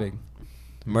good topic.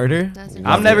 Murder? Doesn't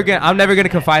I'm never gonna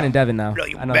confide in Devin now.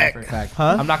 I know that for a fact.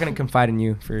 Huh? I'm not gonna confide in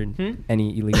you for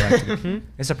any illegal activity.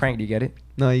 It's a prank. Do you get it?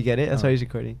 No, you get it? That's Oh. why he's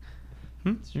recording.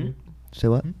 Say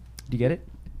what? Do you get it?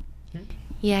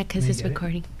 Yeah, because it's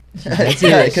recording. That's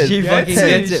it. She fucking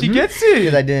gets it. She gets it.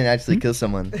 Because I didn't actually kill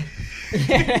someone. But I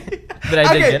did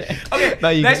Okay, get it. Okay. No,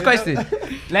 you Next get it.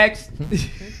 question. Next.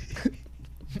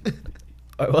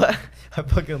 What? I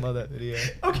fucking love that video.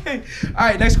 Okay. All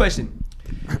right. Next question.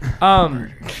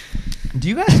 Do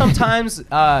you guys sometimes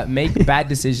make bad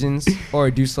decisions or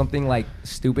do something like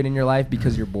stupid in your life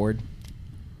because you're bored?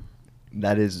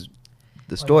 That is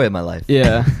the story of my life.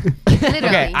 Yeah. Literally.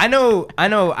 Okay. I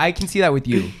know. I can see that with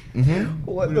you. Mm-hmm.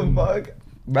 What the fuck?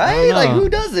 Right? know. Like who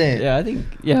doesn't? Yeah, I think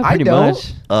yeah, I pretty don't.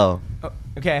 much. Oh.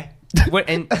 Okay. What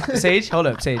and Sage? Hold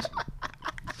up, Sage.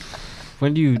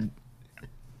 When do you?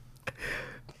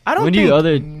 I don't When think. do you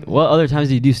other? What other times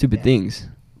do you do stupid things?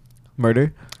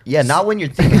 Murder. Yeah, not when you're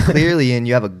thinking clearly and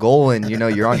you have a goal and you know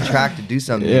you're on track to do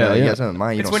something. You Yeah, know, you yeah. got something in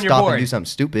mind. You It's don't when you're stop bored. and do something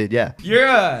stupid. Yeah.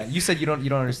 You're. You said you don't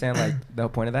understand like the whole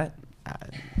point of that.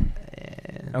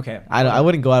 Okay. I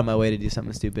wouldn't go out of my way to do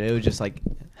something stupid. It would just like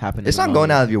happen. It's not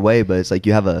going out of your way, but it's like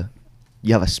you have a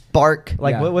spark.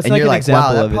 Like Yeah. what's and like you're an like, example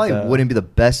wow, that of probably it? Though? wouldn't be the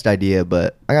best idea,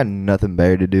 but I got nothing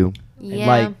better to do. Yeah.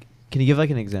 Like, can you give like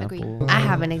an Agree. example? I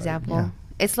have an example. Yeah.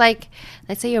 It's like,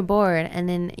 let's say you're bored and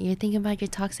then you're thinking about your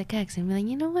toxic ex and you're like,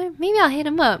 you know what? Maybe I'll hit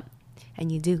him up.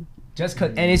 And you do. Just cause,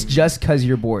 and it's just cause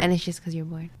you're bored. And it's just because you're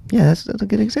bored. Yeah, that's a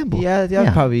good example. Yeah,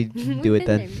 I'd probably do it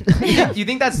then. Do you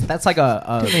think that's like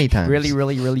a Many times.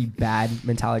 really bad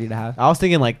mentality to have? I was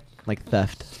thinking like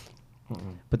theft,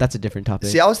 but that's a different topic.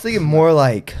 See, I was thinking more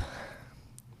like,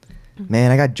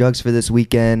 man, I got drugs for this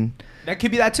weekend. That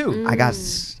could be that too. I got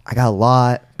a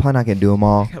lot. Probably not gonna do them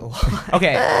all.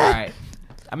 Okay, all right.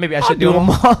 Maybe I should do them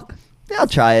all. Yeah, I'll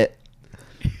try it.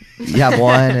 You have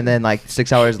one, and then like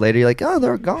 6 hours later, you're like, oh,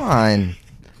 they're gone.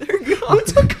 They're gone. Who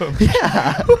took them?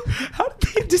 Yeah. How did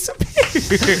they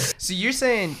disappear? So you're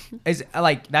saying is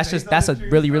like that's a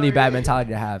really bad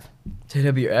mentality to have. To hit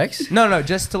up your ex? No,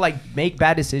 just to like make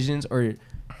bad decisions or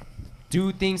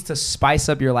do things to spice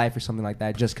up your life or something like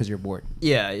that just because you're bored.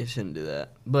 Yeah, you shouldn't do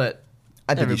that. But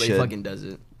I think you everybody should. fucking does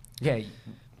it. Yeah.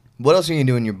 What else are you gonna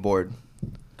do when you're bored?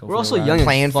 Go We're for a also ride. young as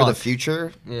Plan for the fuck.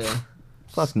 future? Yeah.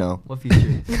 Fuck no. What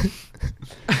future?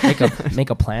 make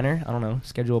a planner. I don't know.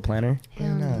 Schedule a planner.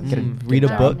 Hell no. Get a, Read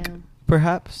get a I book, don't know.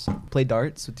 perhaps. Play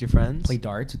darts with your friends. Play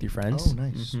darts with your friends. Oh,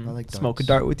 nice. Mhm. I like Smoke a darts.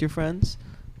 dart with your friends.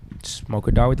 Smoke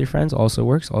a dart with your friends also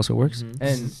works. Mhm.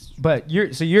 And but you're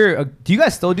do you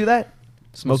guys still do that?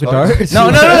 Smoke a Darts?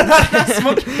 dart. No, not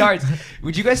smoking darts.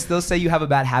 Would you guys still say you have a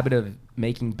bad habit of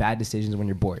making bad decisions when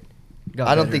you're bored?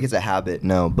 I don't think it's a habit,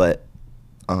 no, but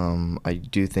I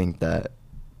do think that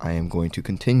I am going to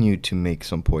continue to make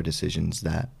some poor decisions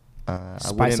that I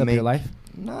Spice wouldn't up make. your life?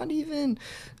 Not even.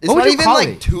 It's What would not you even call like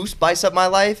it? to spice up my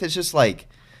life. It's just like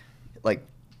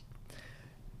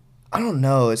I don't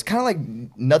know. It's kind of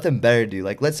like nothing better to do.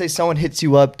 Like, let's say someone hits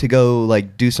you up to go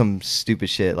like do some stupid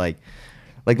shit. Like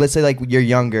let's say like you're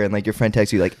younger and like your friend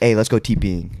texts you like, "Hey, let's go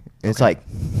TPing." And it's like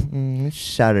it's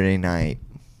Saturday night.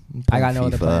 I'm I got playing no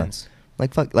other FIFA." plans.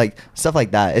 Like fuck, like stuff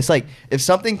like that. It's like if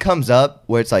something comes up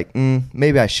where it's like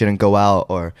maybe I shouldn't go out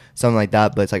or something like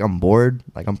that, but it's like I'm bored.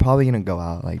 Like I'm probably gonna go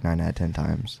out like 9 out of 10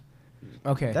 times.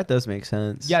 Okay. That does make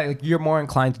sense. Yeah, like you're more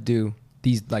inclined to do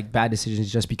these like bad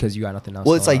decisions just because you got nothing else.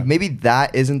 Well, it's going like on. maybe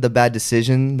that isn't the bad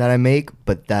decision that I make,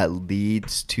 but that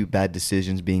leads to bad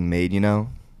decisions being made, you know?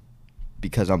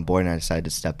 Because I'm bored and I decide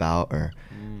to step out or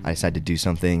I decide to do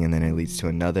something and then it leads to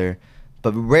another.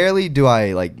 But rarely do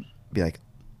I like be like,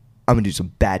 I'm gonna do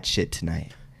some bad shit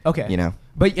tonight. Okay. You know?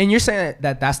 But and you're saying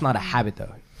that that's not a habit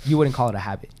though. You wouldn't call it a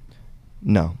habit.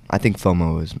 No, I think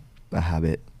FOMO is a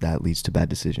habit that leads to bad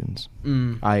decisions.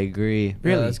 I agree.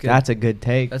 Really? that's good. That's a good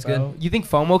take. That's Bro, good. You think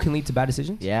FOMO can lead to bad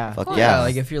decisions? Yeah. Fuck Oh, yeah.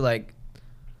 Like if you're like,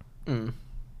 Oh.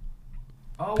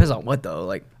 depends on what though.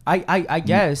 Like, I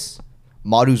guess.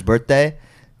 Maru's birthday,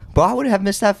 bro, I would have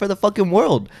missed that for the fucking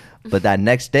world. But that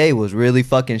next day was really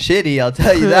fucking shitty, I'll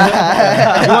tell you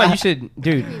that. You know what? You should,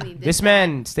 dude. really did This that.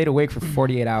 man stayed awake for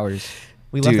 48 hours.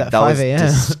 We Dude, left at that 5 was a.m.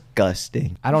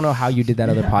 disgusting. I don't know how you did that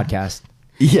other podcast.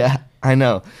 Yeah, I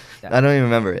know. I don't even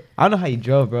remember it. I don't know how you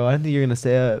drove, bro. I didn't think you were gonna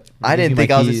stay up. I didn't Give me think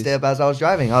my I was gonna keys. stay up as I was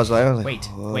driving. I was like, Wait,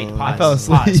 "Oh." pause.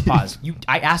 fell asleep. Pause.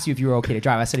 I asked you if you were okay to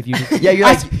drive. I said if you. Yeah, you're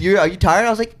like, are you tired? I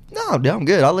was like, no, dude, I'm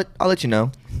good. I'll let you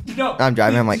know. No. I'm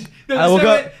driving. I'm like, I woke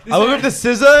up to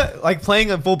SZA like playing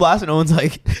in full blast, and Owen's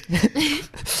like,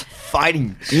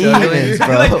 fighting demons,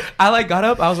 bro. I got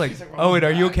up. I was like, Owen,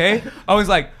 are you okay? I was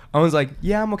like,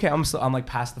 yeah, I'm okay. I'm like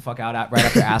passed the fuck out right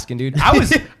after asking, dude. I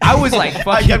was like, I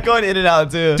fucking, kept going in and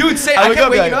out too. dude. Say I I wake kept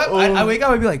up waking like, up. oh. I wake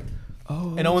up and be like,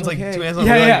 oh. And Owen's like okay. two hands on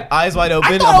Yeah, the wheel, yeah. like, eyes wide open.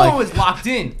 I I'm thought like, Owen was locked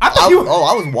in. I thought I, you.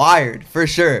 I was wired for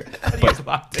sure. He was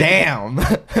locked in. Damn.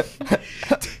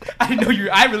 I didn't know you.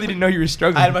 I really didn't know you were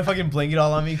struggling. I had my fucking blanket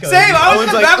all on me. Same, I was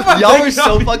in the back of my Y'all were blanket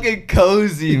so on. fucking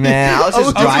cozy, man. I was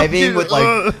just driving with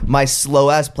like my slow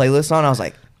ass playlist on. I was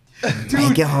like,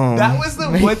 make it home. That was the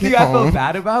Make one it thing I felt home.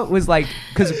 bad about was like,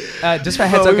 because just for a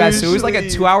heads up, guys, so it was like a Holy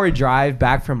 2-hour drive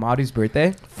back from Madu's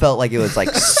birthday. Felt like it was like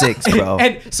 6, bro.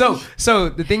 And so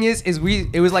the thing is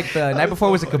it was like the night before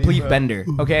was a complete bender.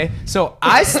 Okay, so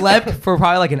I slept for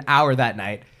probably like an hour that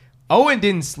night. Owen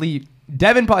didn't sleep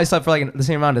Devin probably slept for like the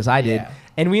same amount as I did. Yeah.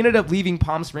 And we ended up leaving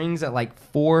Palm Springs at like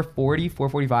 4:40,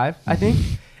 4:45, I think.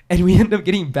 And we ended up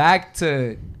getting back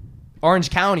to Orange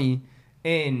County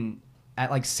at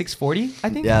like 6:40, I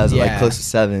think. Yeah, it was like Yeah. close to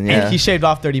 7. Yeah. And he shaved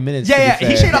off 30 minutes. Yeah, to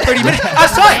he be shaved fair. off 30 minutes. I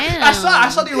saw it. Damn. I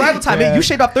saw the arrival time. Yeah. Man, you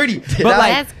shaved off 30. But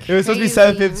like, That's It was supposed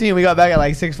to be crazy. 7:15. We got back at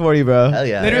like 6:40, bro. Hell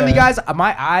yeah. literally, Yeah. guys,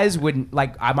 my eyes wouldn't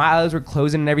my eyes were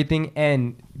closing and everything.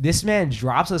 And this man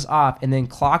drops us off and then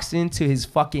clocks into his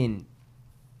fucking.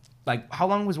 Like, how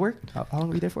long was work? How long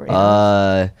were you there for? 8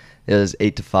 hours? It was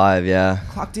 8 to 5. Yeah.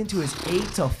 Clocked into his 8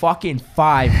 to fucking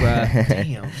 5, bruh.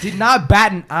 Damn. Did not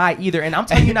bat an eye either. And I'm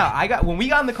telling you now, when we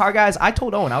got in the car, guys, I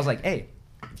told Owen, I was like, hey,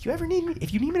 if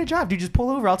you need me to drive, dude, just pull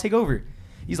over. I'll take over.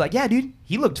 He's like, yeah, dude.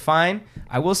 He looked fine.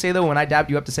 I will say though, when I dabbed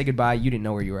you up to say goodbye, you didn't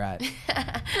know where you were at.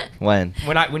 When?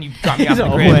 When you dropped me off at the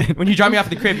No crib. way. When you dropped me off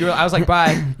at the crib, I was like,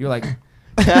 bye. You were like,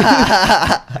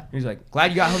 he's like,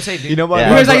 glad you got home safe, dude. You know what? Yeah.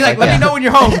 He was like, he's like, let me know when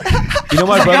you're home. You know,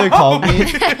 my He's like, brother called "Oh."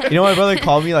 me. You know, my brother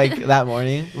called me like that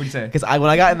morning. What'd you say? Because when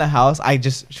I got in the house, I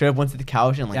just straight up went to the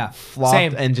couch and like Yeah, flopped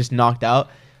same. and just knocked out.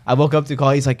 I woke up to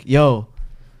call. He's like, "Yo,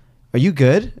 are you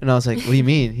good?" And I was like, "What do you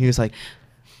mean?" He was like,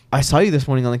 "I saw you this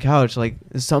morning on the couch. Like,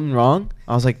 is something wrong?"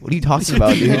 I was like, "What are you talking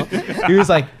about, dude?" He was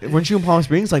like, "Weren't you in Palm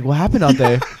Springs? Like, what happened out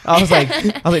there?" I was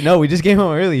like, "No, we just came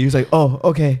home early." He was like, "Oh,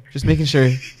 okay, just making sure.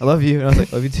 I love you." And I was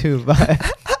like, "Love you too. Bye."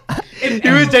 He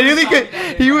was genuinely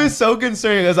he was so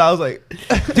concerned because I was like,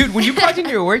 Dude, when you clocked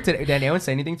into your work today, did anyone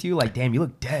say anything to you? Like, damn, you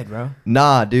look dead, bro.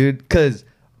 Nah, dude. Cause,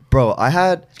 bro,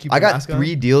 I keep got your mask on?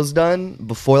 3 deals done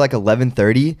before like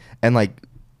 11:30, and like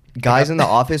guys in the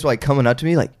office were like coming up to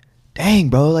me like, "Dang,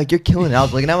 bro, like you're killing it." I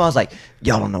was looking at them. I was like,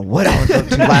 "Y'all don't know what I was up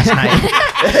to last night."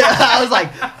 I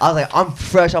was like, I'm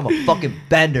fresh. I'm a fucking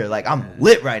bender. Like I'm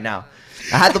lit right now.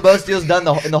 I had the most deals done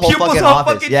in the whole Pupils fucking all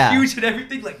office. fucking Yeah. huge and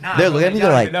everything. Like, nah. They're bro, looking at me. y'all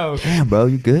They're don't like, even know. "Damn, bro,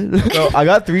 you good?" "Bro, I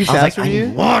got 3 I was stats like, from "I you."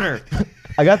 need water.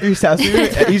 I got 3 stats from you.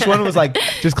 And each one was like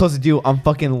just close to due. I'm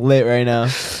fucking lit right now.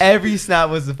 Every snap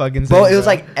was the fucking same. Bro, it was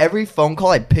like every phone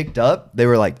call I picked up, they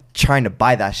were like trying to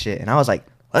buy that shit, and I was like,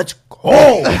 "Let's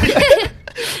go."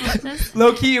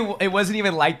 Low key, it wasn't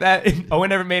even like that. And Owen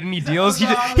never made any deals.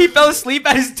 He fell asleep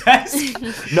at his desk.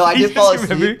 No, I You did fall just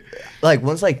asleep. remember? Like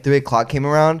once like 3 o'clock came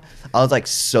around, I was like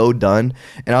so done,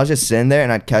 and I was just sitting there,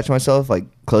 and I'd catch myself like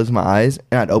closing my eyes,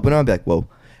 and I'd open them, I'd be like, "Whoa!"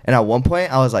 And at one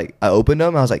point, I opened them,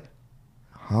 and I was like,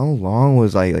 "How long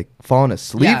was I like falling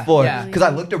asleep Yeah, for?" yeah. Because I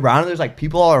looked around, and there's like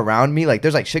people all around me, like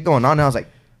there's like shit going on, and I was like,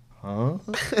 "Huh?"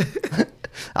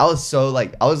 I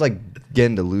was like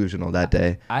getting delusional that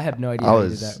day. I have no idea I how you did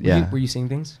was- that. yeah. Were you seeing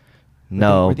things?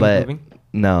 No, Were things but moving?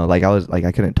 no, like I was like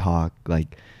I couldn't talk,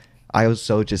 like I was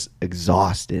so just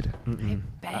exhausted.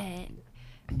 Bet.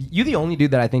 You the only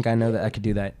dude that I think I know that I could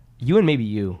do that. You and maybe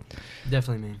you.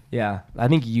 Definitely me. Yeah, I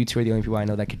think you two are the only people I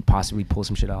know that could possibly pull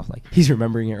some shit off. Like he's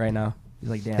remembering it right now. He's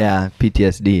like, damn. Yeah,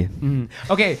 PTSD. Mhm.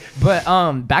 Okay, but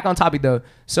back on topic though.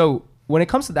 So when it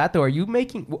comes to that though, are you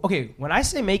making when I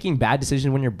say making bad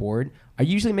decisions when you're bored, are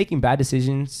you usually making bad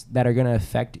decisions that are gonna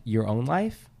affect your own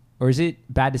life, or is it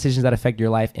bad decisions that affect your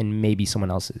life and maybe someone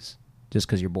else's just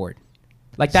because you're bored?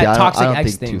 Like that See, toxic I don't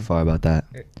ex think thing. too far about that.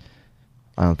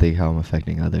 I don't think how I'm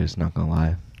affecting others. Not gonna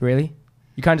lie. Really?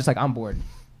 You kind of just like, I'm bored.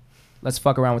 Let's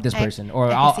fuck around with this person, or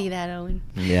I I'll can see that, Owen.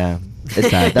 Yeah, it's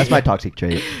that. That's my toxic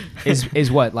trait.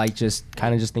 is what, like just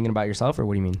kind of just thinking about yourself, or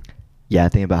what do you mean? Yeah,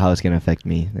 think about how it's gonna affect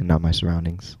me and not my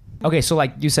surroundings. Okay, so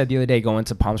like you said the other day, going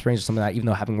to Palm Springs or something like that, even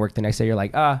though having work the next day, you're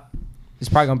like, it's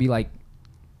probably gonna be like,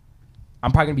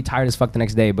 I'm probably gonna be tired as fuck the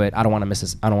next day, but I don't want to miss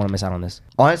this. I don't want to miss out on this.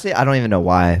 Honestly, I don't even know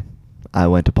why I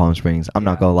went to Palm Springs. I'm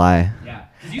not gonna lie. Yeah,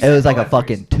 It was like a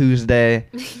fucking Tuesday,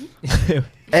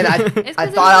 and I 'cause I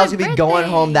it thought I was was my gonna be going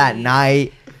home that birthday.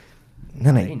 night. And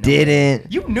then I didn't know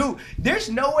didn't. You knew. There's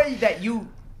no way that you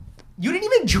didn't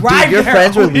even drive. Dude, your there,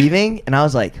 friends were Owen. leaving, and I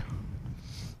was like,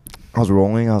 I was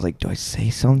rolling. I was like, do I say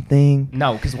something?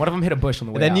 No, because one of them hit a bush on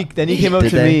the way And out. then you came up Did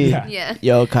to they? me. Yeah. Yeah.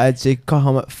 "Yo, can I take call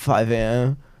home at 5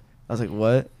 a.m.?" I was like,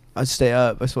 "What?" "I'd stay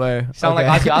up. I swear." Sound "Okay."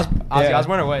 like Ozzy Yeah.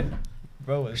 Osbourne or what?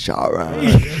 Bro, was- Sharon,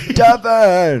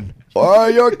 Devin, where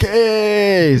are your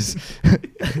keys?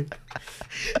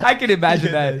 I can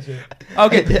imagine that.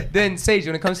 Okay, then Sage,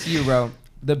 when it comes to you, bro,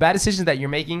 the bad decisions that you're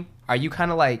making, are you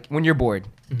kind of like, when you're bored,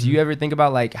 do you ever think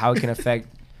about like how it can affect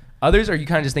others, or are you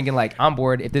kind of just thinking like, I'm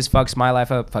bored, if this fucks my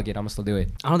life up, fuck it, I'm gonna still do it?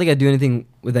 I don't think I'd do anything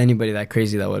with anybody that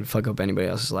crazy that would fuck up anybody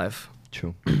else's life.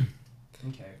 True.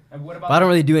 Okay. And what about? But I don't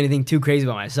really do anything too crazy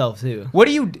about myself too. What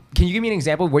do you? Can you give me an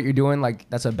example of what you're doing? Like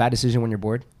that's a bad decision when you're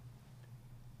bored,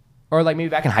 or like maybe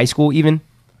back in high school, even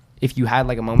if you had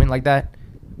like a moment like that,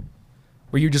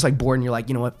 where you're just like bored and you're like,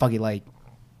 you know what, fuck it, like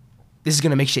this is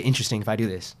gonna make shit interesting if I do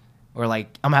this, or like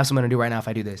I'm gonna have something to do right now if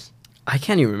I do this. I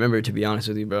can't even remember, to be honest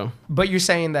with you, bro. But you're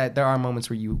saying that there are moments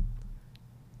where you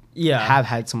Yeah. have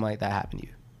had something like that happen to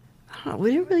you. I don't know,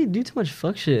 we didn't really do too much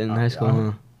fuck shit in high school,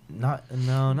 huh? Not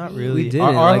really. didn't,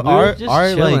 Our like, we were just our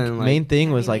chilling, like- main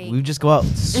thing was like we would just go out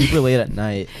super late at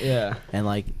night Yeah. and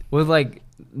like With like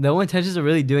no intentions of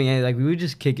really doing anything. Like we would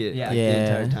just kick it Yeah. like, Yeah. the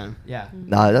entire time. Yeah.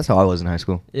 Nah, that's how I was in high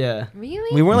school. Yeah.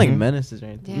 Really? we weren't like Mhm. menaces or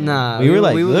anything. Yeah. Nah. We were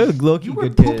like we low-key You were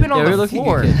good kids. pooping on Yeah, we the were low-key good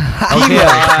floor. kids.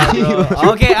 Okay.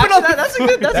 Okay, actually, that's a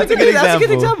good. That's a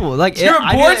good example. Like You were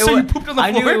I knew bored, it so you would- pooped on the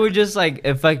I knew floor? it would just like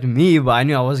affect me, but I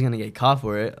knew I wasn't gonna get caught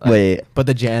for it. Like, Wait, But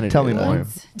the janitor. tell me like, more.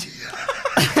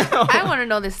 I want to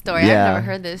know this story. Yeah. I've never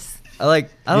heard this. I don't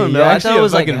Yeah, know. you're I actually thought it a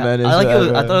was like fucking menace I like for it. Was,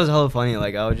 that, I bro. thought it was hella funny.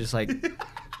 Like I would just like.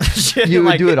 shit, You would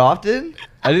like- do it often?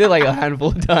 I did it like a handful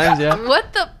of times. Yeah.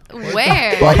 What the?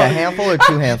 Where? Like a handful or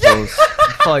 2 handfuls?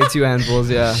 Probably 2 handfuls.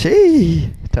 Yeah.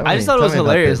 Shee. Tell I me- just thought it tell was me about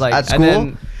hilarious. this. Like at and school.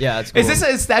 then- yeah, at school. Is this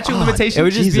a statute of limitation? It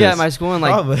would just be Jesus. at my school and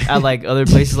like Probably. at like other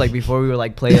places like before we would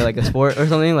like play like a sport or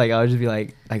something. Like I would just be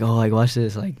like oh like watch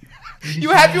this like.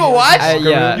 You had people watch? Yeah.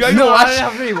 You had No, people I watch? didn't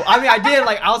have people. I mean, I did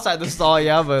like outside the stall,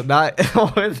 yeah, but not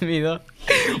with me though.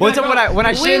 One time when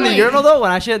I shit in the Wait. urinal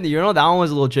though, that one was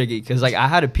a little tricky because like I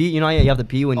had to pee. You know, how you have to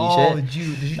pee when you shit. Did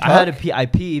you I had to pee. I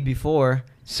peed before.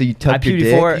 So you I tucked your peed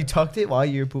dick? before. You tucked it while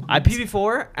you were pooping. I peed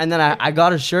before, and then I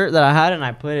got a shirt that I had and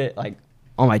I put it like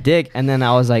on my dick, and then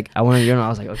I was like, I went to the urinal. I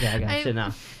was like, okay, I got I- shit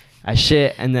now. I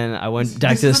shit, and then I went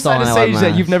back This to the is a stall side and of I wiped Sage my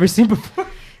that ass. you've never seen before.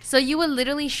 So you would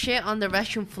literally shit on the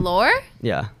restroom floor?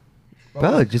 Yeah,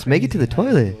 Bro, just make it to the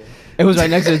toilet. it was right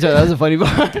next to the toilet. That was the funny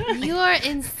part. You are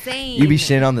insane. You'd be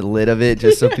shitting on the lid of it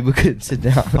just so people could sit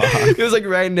down. It was like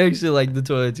right next to like the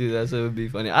toilet too. That's what would be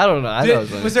funny. I don't know. I thought it was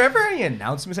funny. Was there ever any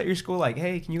announcements at your school like,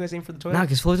 hey, can you guys aim for the toilet? Nah,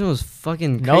 because Fullerton was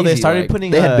fucking crazy. No, they started like-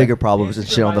 putting. They had bigger problems than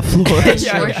shit on the floor.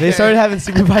 Yeah, They started having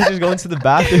supervisors going to the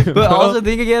bathroom. But bro. also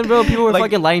think again, bro. People were Like-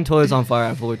 fucking lighting toilets on fire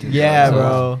at Fullerton. yeah, So-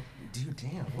 bro. Dude,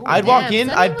 damn. I'd Damn, walk in,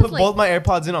 Sunny I'd was put like- both my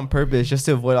AirPods in on purpose just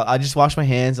to avoid. I'd just wash my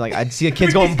hands. Like I'd see a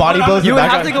kids going body blows. in You the would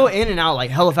have background. to go in and out like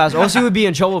hella fast, or else you would be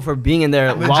in trouble for being in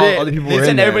there Legit. while other people they were sent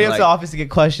in there. everybody else to the like- office to get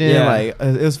questioned. Yeah. Like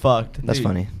it was fucked. That's Dude.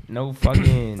 funny. No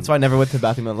fucking. That's why I never went to the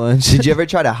bathroom at lunch. Did you ever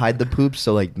try to hide the poops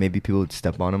so like maybe people would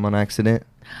step on them on accident?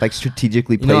 Like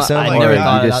strategically You know, place them, I Oh, or never yeah.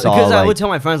 thought you of just that saw because I like, would tell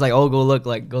my friends like, "Oh, go look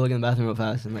in the bathroom real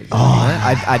fast," and like, Oh,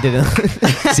 I didn't.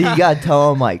 see, you gotta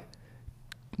tell them like,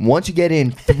 once you get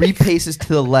in 3 paces to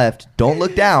the left, don't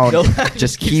look down,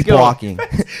 just keep going. walking.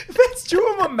 Let's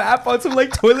drew him a map on some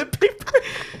like toilet paper.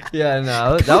 yeah,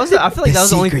 no, that was. I feel like that was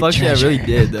the only Secret fuck shit I really treasure.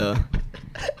 did though.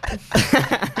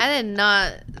 I did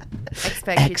not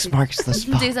expect X you to marks the do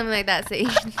spot. something like that, Sage.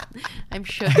 I'm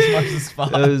sure.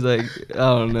 I was like, I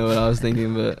don't know what I was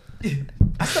thinking, but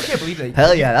I still can't believe that.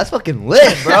 Hell yeah, that's fucking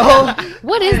lit, bro.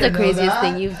 What is the craziest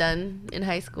thing you've done in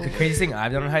high school? The craziest thing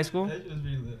I've done in high school.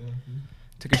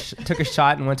 Took a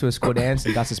shot and went to a school dance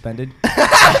and got suspended.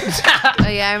 Oh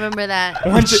yeah, I remember that.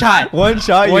 One shot. One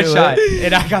shot. One you're shot. lit.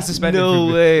 And I got suspended. no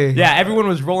for- way. Yeah, everyone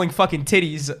was rolling fucking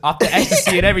titties off the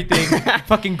ecstasy and everything,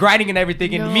 fucking grinding and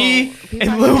everything, and No, me people and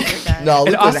actually Luke. did that. No, and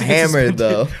Luke was Austin hammered suspended.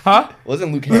 though. Huh?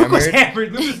 Wasn't Luke Luke was hammered?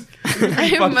 hammered. Luke was I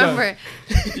fucked up. remember.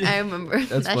 I remember.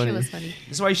 That's that funny. shit was funny.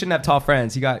 This is why you shouldn't have tall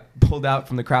friends. He got pulled out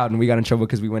from the crowd, and we got in trouble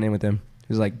because we went in with him.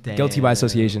 He was like guilty by Damn.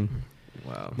 association.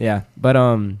 Wow. Yeah, but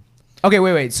okay,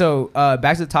 wait. So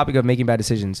back to the topic of making bad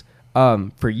decisions.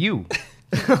 For you,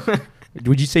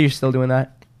 would you say you're still doing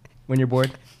that when you're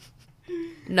bored?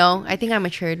 No, I think I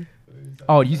matured.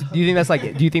 Oh, do you think that's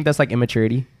like? Do you think that's like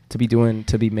immaturity to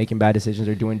be making bad decisions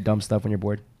or doing dumb stuff when you're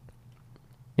bored?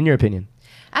 In your opinion,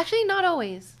 Actually, not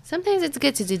always. Sometimes it's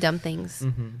good to do dumb things.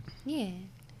 Yeah.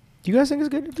 do you guys think it's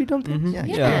good to do dumb things? Yeah,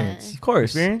 Yeah. Of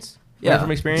course. Experience? Yeah. Learn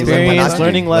from experience. Learn what not Experience, to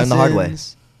learning do. Learn the hard way.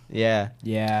 lessons. Yeah.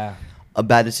 Yeah. A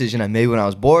bad decision I made when I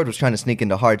was bored was trying to sneak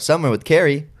into Hard Summer with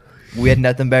Carrie. We had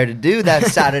nothing better to do that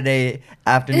Saturday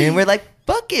afternoon. We're like,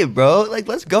 fuck it, bro. Like,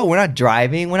 let's go. We're not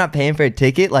driving. We're not paying for a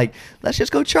ticket. Like, let's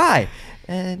just go try.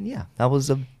 And yeah, that was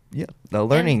a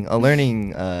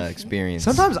learning experience.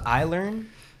 Sometimes I learn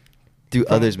through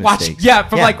others' watch. mistakes. Yeah,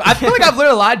 from like I feel like I've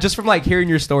learned a lot just from like hearing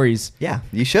your stories. Yeah,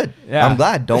 you should. Yeah. I'm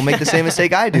glad. Don't make the same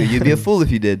mistake I do. You'd be a fool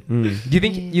if you did. Do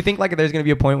you think like there's gonna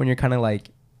be a point when you're kind of like,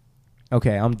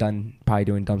 okay, I'm done probably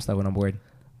doing dumb stuff when I'm bored?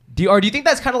 Do you think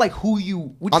that's kind of like who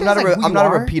you? would you I'm say not that's, a like, who I'm you not a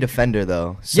are? repeat offender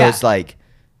though. So Yeah. it's like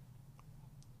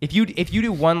If you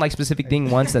do one like specific thing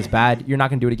once that's bad, you're not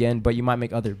gonna do it again. But you might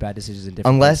make other bad decisions in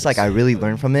different. unless like I places. really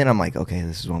learn from it, I'm like, okay,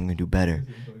 this is what I'm gonna do better,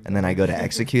 and then I go to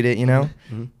execute it. You know,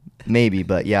 Mm-hmm. maybe.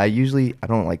 But yeah, I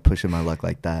don't like pushing my luck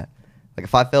like that. Like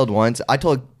if I failed once, I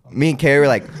told me and Carrie were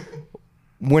like,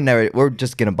 we're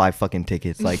just gonna buy fucking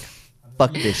tickets. Like,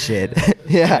 fuck this shit.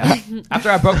 Yeah. After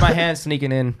I broke my hand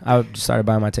sneaking in, I just started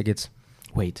buying my tickets.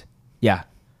 Wait. Yeah.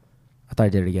 I thought I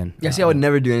did it again. Yeah, see, I would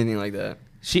never do anything like that.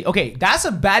 Okay, that's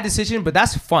a bad decision, but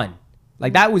that's fun.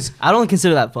 Like that was I don't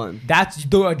consider that fun. that's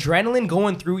the adrenaline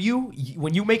going through you.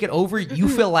 When you make it over, you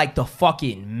feel like the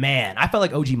fucking man. I felt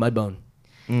like OG Mudbone.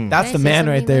 That's Can the I say man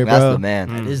right something there, about- That's bro. the man.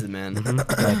 That is the man.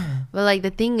 But like the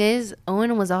thing is,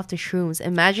 Owen was off the shrooms.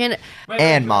 Imagine.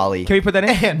 And Molly. Can we put that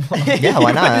in? Yeah,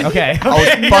 why not? Okay. I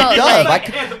was fucked up.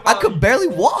 like- I could barely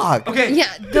walk. Okay.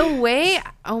 Yeah, the way.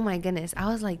 Oh my goodness, I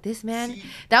was like, this man.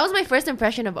 That was my first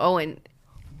impression of Owen.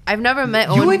 I've never met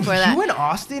Owen before that. You and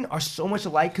Austin are so much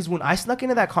alike because when I snuck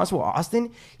into that concert with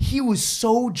Austin, he was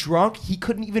so drunk he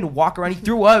couldn't even walk around. He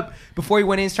threw up before he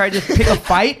went in, started to pick a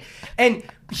fight. And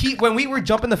when we were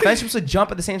jumping the fence, he was to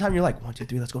jump at the same time. You're like, 1, 2,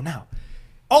 3, let's go now.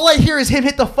 All I hear is him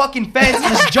hit the fucking fence and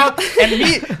just jump.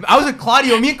 And I was with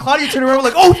Claudio. Me and Claudio turned around. We're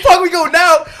like, oh fuck, we go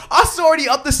now. Austin already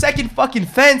up the second fucking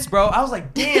fence, bro. I was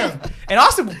like, damn. And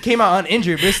Austin came out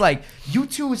uninjured, but it's like you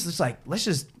two was just like, let's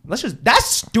just. That's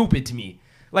stupid to me.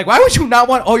 Like, why would you not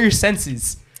want all your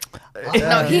senses?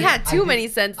 No, he had too many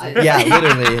senses. Yeah,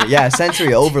 literally. Yeah,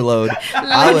 sensory overload.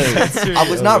 I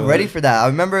was not ready for that. I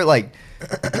remember like,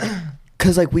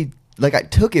 cause like I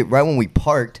took it right when we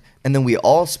parked, and then we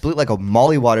all split like a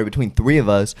molly water between 3 of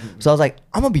us. So I was like,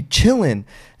 I'm gonna be chilling, and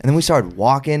then we started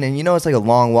walking, and it's like a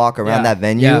long walk around Yeah, that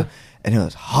venue, yeah. and it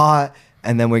was hot,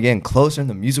 and then we're getting closer, and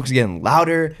the music was getting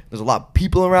louder. There's a lot of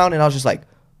people around, and I was just like,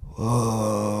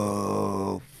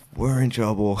 whoa, we're in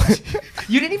trouble.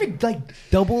 You didn't even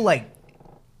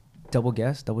double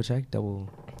guess, double check, double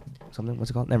something. What's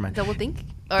it called? Never mind. Double think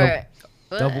or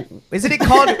Double. Isn't it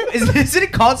called? Isn't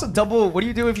it called some double? What do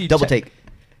you do if you Double check? take.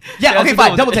 Yeah. Yeah, Okay. it's a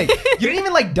Fine. double Double take. You didn't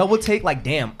even double take. Like,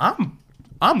 damn, I'm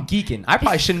geeking. I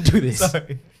probably shouldn't do this.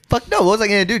 Fuck no, what was I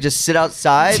gonna do? Just sit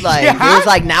outside? Like Yeah. it was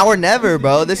like now or never,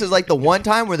 bro. This is like the one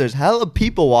time where there's hella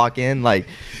people walk in. Like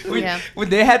When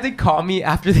they had to call me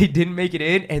after they didn't make it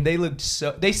in, and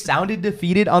they sounded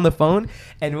defeated on the phone.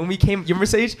 And when we came, you remember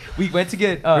Sage? We went to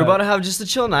get. We're about to have just a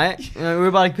chill night. We're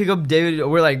about to pick up David.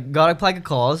 We're like, got a pack of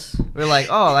calls. We're like,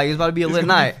 oh, like it's about to be a lit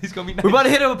night. It's gonna be We're about to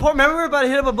nice. hit up a party. Remember, we're about to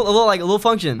hit up a little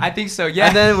function. I think so. Yeah.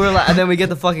 And then and then we get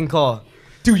the fucking call.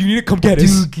 dude, you need to come get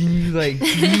us. Dude, can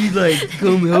you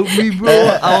come help me, bro?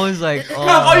 I was like, oh,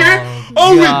 Oh, you're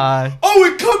Owen. God.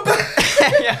 Owen, come back.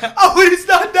 Owen, it's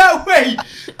not that way.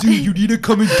 Dude, you need to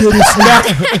come and get us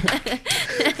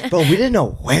now. bro, we didn't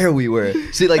know where we were.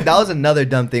 See, like that was another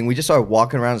dumb thing. We just started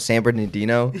walking around San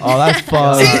Bernardino. Oh, that's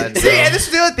fun. See, and this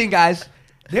is the other thing, guys.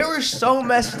 They were so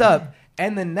messed up.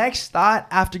 And the next thought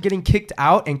after getting kicked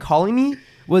out and calling me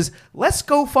was, let's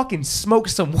go fucking smoke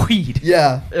some weed.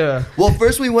 Yeah. Yeah. Well,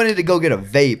 first we wanted to go get a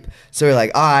vape, so we're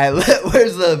like, all right,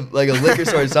 where's the a liquor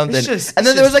store or something? And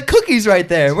then there was like cookies right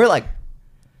there, and we're like,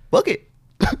 fuck it.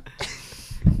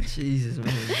 Jesus,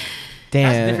 man.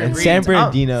 Damn, different and San breeds. Oh,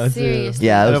 Bernardino too. seriously.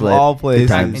 Yeah, Out that was of lit. all Good places.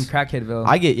 times. In Crackheadville.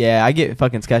 I get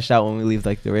fucking sketched out when we leave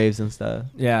like the raves and stuff.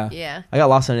 yeah. Yeah. I got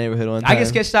lost in the neighborhood one time. I get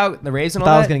sketched out the raves and I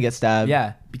all thought I that. was gonna get stabbed.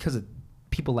 Yeah, because of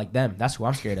people like them. That's who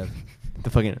I'm scared of.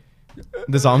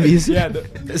 The zombies. Yeah.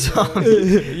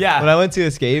 Yeah. When I went to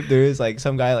escape, there was like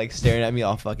some guy like staring at me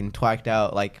all fucking twacked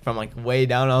out, like from like way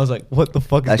down. I was like, "What the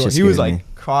fuck is That going?" shit He was scared like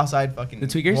me. cross-eyed, fucking The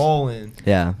tweakers? rolling.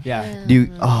 Yeah. Yeah.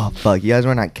 Dude, oh fuck, you guys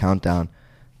were not Countdown.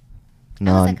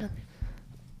 No.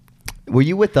 Were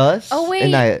you with us? Oh, wait.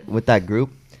 In that, with that group?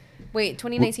 Wait,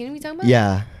 2019 are we talking about?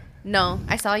 Yeah. No,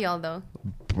 I saw y'all though.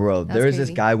 Bro, That there was was this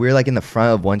crazy. guy. We were like in the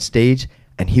front of one stage,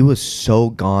 and he was so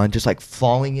gone, just like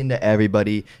falling into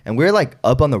everybody. And we were like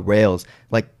up on the rails,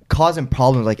 like causing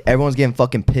problems. Like everyone's getting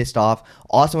fucking pissed off.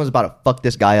 Austin was about to fuck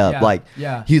this guy up. Yeah, Like,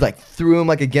 yeah. he like threw him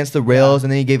like against the rails,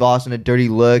 and then he gave Austin a dirty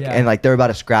look, Yeah. and like they're about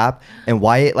to scrap. And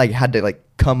Wyatt like had to like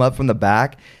come up from the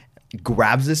back,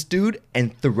 grabs this dude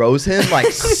and throws him like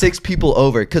 6 people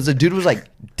over, because the dude was like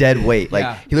dead weight. Like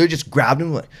Yeah. he literally just grabbed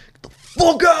him like, get the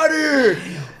fuck out of here.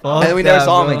 Fuck And then we never that,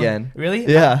 saw him bro. again. Really?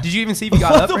 Yeah. Did you even see if he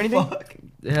got up or anything?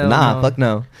 Hell Nah, no. fuck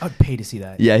no. I would pay to see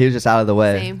that. Yeah, he was just out of the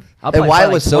way. Same. I'll And probably Wyatt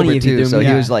fight, was like, 20 sober if you too, do so me. he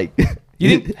Yeah. was like, You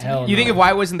think? Hell You think no. if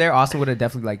Wyatt wasn't there, Austin would have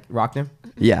definitely like rocked him?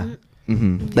 yeah.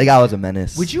 Mm-hmm. That guy was a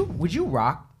menace. Would you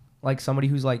rock like somebody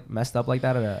who's like messed up like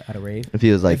that at a rave? If he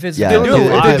was like, If it's yeah, doing- if he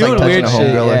was, if they're doing touching weird a shit,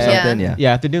 homegirl or yeah. something, yeah.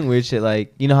 Yeah, if they're doing weird shit,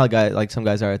 like you know how some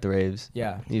guys are at the raves.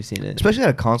 Yeah. You've seen it. Especially at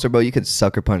a concert, bro, you could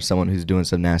sucker punch someone who's doing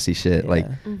some nasty shit. Like,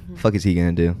 Yeah. fuck is he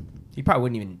gonna do? He probably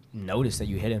wouldn't even notice that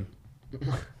you hit him. He'd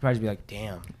probably just be like,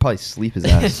 damn. Probably sleep his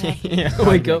ass.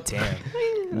 Wake up. Damn.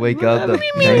 Wake up, the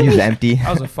menu's empty.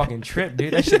 That was a fucking trip,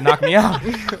 dude. That shit knocked me out.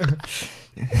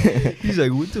 He's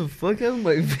like, what the fuck happened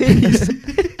to my face?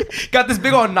 got this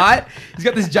big old knot. He's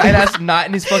got this giant ass knot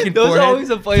in his fucking Those are forehead. always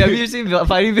so funny. Have you seen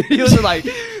fighting videos? Of like,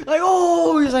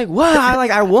 oh, he's like, what?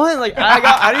 I won. Like,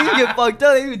 I didn't even get fucked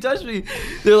up. They didn't even touch me.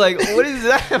 They're like, what is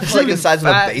that? It's like the size of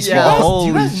a Fat- baseball. Yeah, Do holy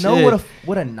you guys know shit.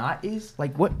 what a knot is?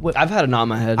 Like what? I've had a knot in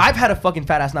my head. I've had a fucking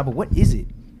fat ass knot, but what is it?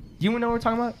 Do you know what we're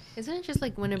talking about? Isn't it just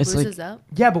like when it It's like- bruises up?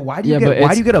 Yeah, but why do you Yeah, get but why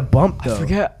it's- do you get a bump though? I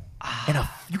forget. And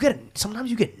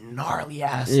sometimes you get gnarly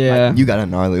ass. Yeah. You got a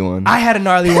gnarly one. I had a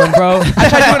gnarly one, bro. I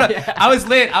tried doing I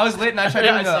was lit, and I tried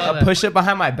Yeah, doing I saw a that. push up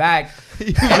behind my back.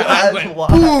 And I That's went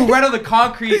wild. boom right on the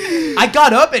concrete. I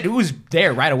got up and it was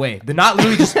there right away. The knot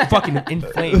literally just fucking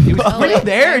inflamed. It was Oh, were you I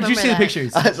there? Or did you remember see the that.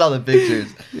 pictures? I saw the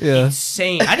pictures. Yeah.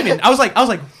 Insane. I didn't even. I was like,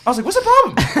 what's the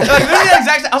problem? Like, literally the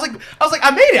exact. I was like, I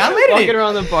made it. I landed Walking it.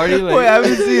 around the party. Like, Wait, I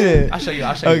haven't seen it. I'll show you.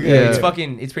 Okay. Yeah, it's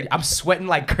fucking. It's pretty. I'm sweating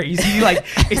like crazy. Like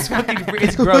it's fucking.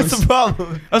 It's gross. What's the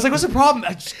problem? I was like, what's the problem?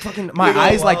 I just fucking my You know,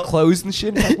 eyes like wow. closed and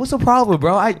shit. Like, what's the problem,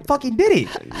 bro? I fucking did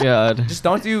it. God. Just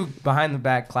don't do behind the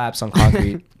back claps on concrete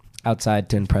outside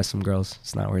to impress some girls.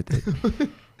 It's not worth it.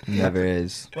 Never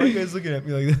is. Why are you guys looking at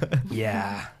me like that?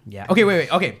 Yeah. Okay,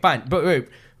 wait. Okay, fine. But wait,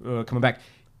 coming back.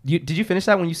 Did you finish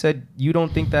that when you said you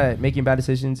don't think that making bad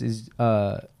decisions is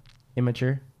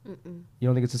immature? Mm-mm. You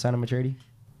don't think it's a sign of maturity?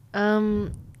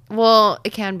 Well,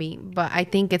 it can be, but I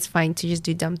think it's fine to just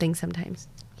do dumb things sometimes.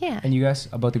 Yeah. And you guys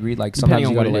both agreed, like Depending sometimes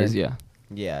on you what gotta it learn. is, yeah.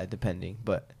 Yeah, depending,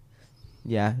 but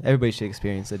yeah, everybody should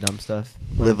experience the dumb stuff.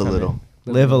 Live a From it. little.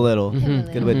 Live a little.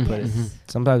 Mhm. Good way to put it. Yes.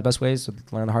 Sometimes the best way is to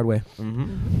learn the hard way.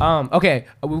 Mm-hmm. Okay,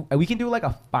 we can do like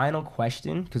a final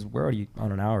question because we're already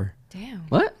on an hour. Damn.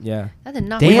 What? Yeah. That did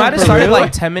not. Damn, We might have for started real?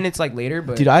 like 10 minutes like later,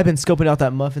 but Dude, I've been scoping out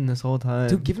that muffin this whole time.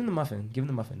 Dude, give him the muffin.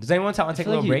 Does anyone want to take a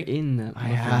little break? In that I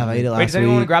have. I ate it last Wait, does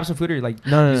anyone want to week. grab some food or like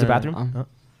No, use the no, bathroom? no.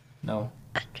 No.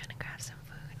 I'm trying to grab some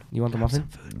food. You want the muffin?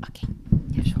 Okay.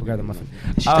 We'll grab the muffin.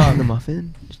 She's taking the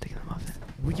muffin. She's taking the muffin.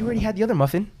 Well, you already had the other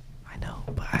muffin. I know,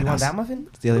 but You want that muffin?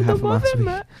 It's the other half of last week.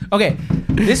 Okay,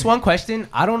 this one question,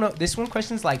 I don't know. This one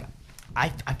question's like, I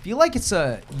feel like it's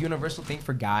a universal thing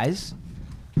for guys,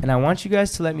 and I want you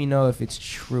guys to let me know if it's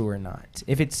true or not.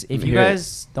 If you hear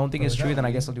guys don't think it's true, then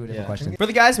I guess I'll do a different Yeah. question. For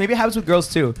the guys, maybe it happens with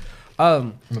girls too.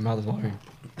 My mouth is watering.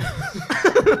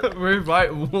 We're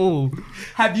right. Whoa.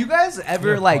 Have you guys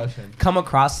ever Good like question. come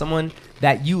across someone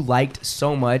that you liked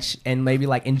so much and maybe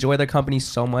like enjoy their company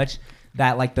so much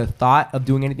that like the thought of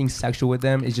doing anything sexual with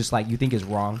them is just like you think is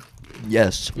wrong?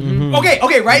 Yes. Mhm.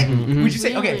 Okay, right? Mhm. Would you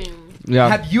say okay? Yeah.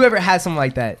 Have you ever had something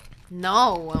like that?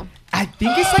 No. I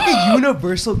think it's like a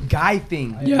universal guy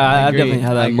thing. Yeah, I I've agree. definitely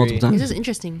had I that agree. multiple This times. is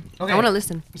interesting. Okay. I want to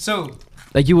listen. So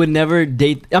Like you would never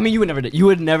date. I mean, you would never date. You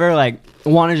would never like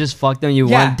want to just fuck them. You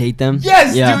Yeah. want to date them.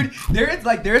 yes, Yeah. dude.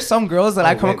 There are some girls that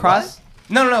I come wait, across.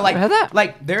 No, like Ever had that?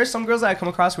 like there are some girls that I come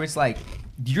across where it's like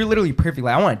you're literally perfect.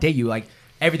 Like I want to date you. Like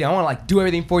everything. I want to like do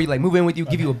everything for you. Like move in with you,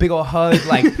 give you a big old hug,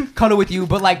 like cuddle with you.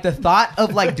 But like the thought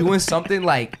of like doing something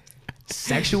like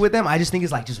sexual with them, I just think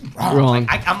is like just wrong. Wrong.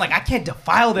 Like, I'm like I can't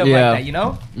defile them Yeah. like that. You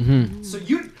know. Mm-hmm. So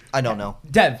you, I don't know.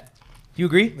 Dev, you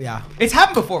agree? Yeah. It's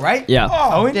happened before, right? Yeah.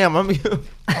 Oh, Owen? Damn, I'm.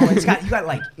 Oh, it's got you got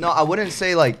like No, I wouldn't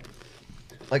say like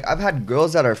I've had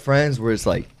girls that are friends where it's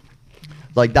like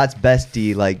that's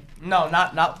bestie. Like no,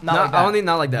 not like No, that. I don't think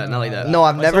not like that. Not like that. no,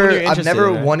 I've Like someone never you're interested never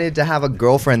in, right? wanted to have a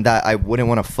girlfriend that I wouldn't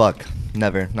want to fuck.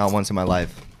 Never, not once in my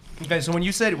life. Okay, so when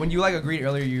you like agreed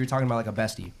earlier, you were talking about like a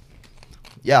bestie.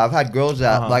 Yeah, I've had girls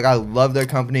that Uh-huh. like I love their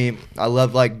company. I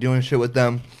love like doing shit with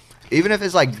them, even if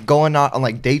it's like going out on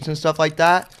like dates and stuff like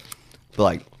that. But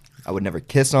like, I would never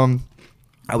kiss them.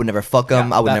 I would never fuck them.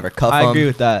 Yeah, I would That- never cuff them. I agree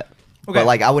with that. Okay. But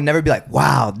like, I would never be like,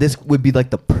 wow, this would be like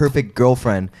the perfect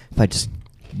girlfriend if I just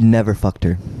never fucked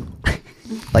her.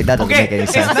 Like that doesn't Okay, make any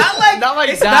it's sense. not like Not like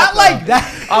it's that, not like that.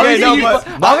 Okay, no, You- but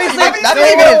obviously that's not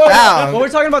even it sound. When we're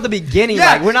talking about the beginning,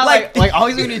 Yeah, like we're not like- like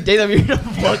obviously when you date them, you're gonna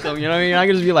fuck them. You know what I mean? You're not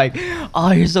gonna just be like,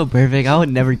 oh, you're so perfect. I would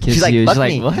never kiss She's like, you. fuck She's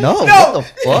like, me. what? No, No. what the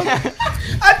fuck?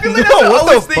 I feel like No, that's what I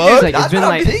what was the thinking. fuck? It's like, That's it's been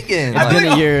what I'm like thinking. it's Like,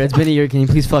 been a year. It's been a year. Can you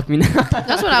please fuck me now?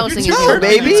 That's what I was thinking. no, too.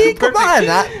 baby, come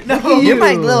on. You're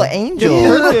my little angel.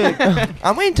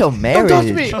 I'm waiting till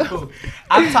marriage.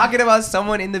 I'm talking about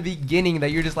someone in the beginning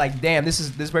that you're just like, damn, this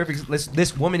perfect.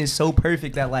 This woman is so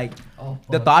perfect that like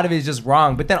the thought of it is just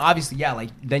wrong. But then obviously, yeah, like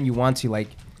then you want to like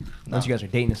once you guys are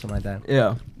dating or something like that.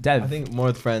 Yeah. Dev, I think more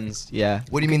with friends. Yeah.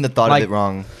 What do you mean the thought Like- of it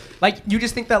wrong? like you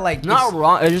just think that like Not it's-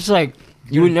 wrong. It's just like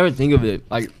you would never think of it.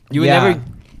 Like you would Yeah. never.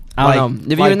 I Like- don't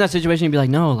know. If you're in that situation, you'd be like,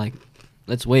 no, like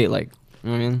let's wait. Like you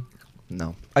know what I mean?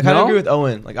 No. I kind of No? agree with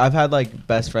Owen. Like I've had like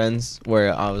best friends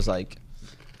where I was like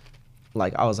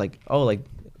oh, like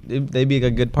they'd be a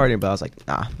good partner, but I was like,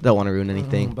 nah, don't want to ruin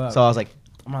anything. but- so I was like,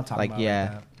 I'm not talking like, about yeah.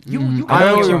 Like that. You Mhm. you I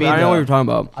know guys what are- you're talking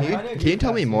about. Can you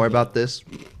tell me more about this?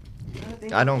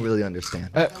 I don't really understand.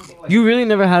 You really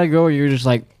never had a girl where you're just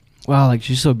like, wow, like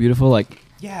she's so beautiful. Like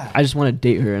Yeah. I just want to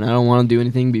date her and I don't want to do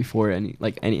anything before any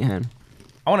hand.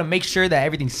 I want to make sure that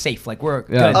everything's safe. Like we're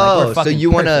good. Yeah. Like, Oh, we're so fucking you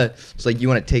wanna, perfect. it's like you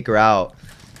wanna take her out,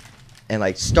 and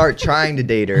like start trying to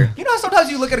date her. You know, sometimes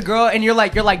you look at a girl and you're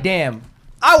like, damn,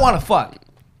 I want to fuck,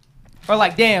 or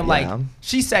like, damn, Yeah. like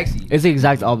she's sexy. It's the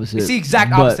exact opposite. It's the exact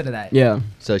But, opposite of that. Yeah.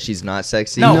 So she's not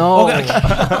sexy. No. No. Okay.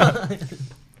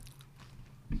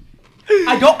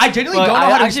 I genuinely Well, don't know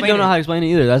I how to actually explain don't know it. how to explain it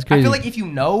either. That's crazy. I feel like if you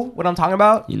know what I'm talking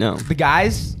about, You know. the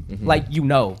guys, like you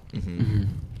know,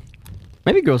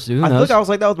 Maybe girls do. Who I feel knows? like I was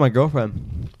like that with my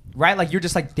girlfriend. right? Like you're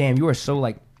just like, damn, you are so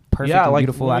like perfect Yeah, and like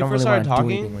beautiful. when I we don't first really want started to do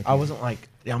anything talking, with I you. wasn't like,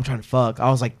 yeah, I'm trying to fuck. I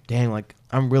was like, dang, like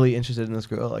I'm really interested in this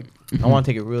girl. Like I want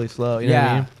to take it really slow. You know what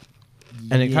I mean?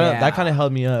 And it Yeah. kind of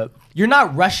held me up. You're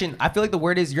not rushing. I feel like the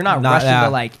word is you're not Not rushing that. to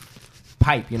like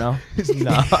pipe. You know, It's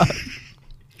not.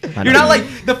 you're not like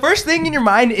the first thing in your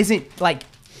mind isn't like,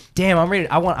 damn, I'm ready.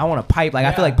 I want to pipe. Like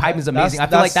I feel like piping is amazing. I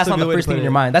feel like that's a not the good way to first thing put in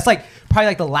your it. mind. That's like probably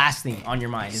like the last thing on your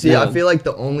mind. See, Yeah. I feel like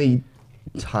the only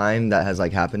time that has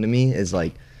like happened to me is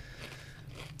like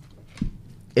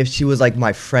if she was like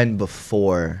my friend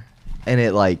before, and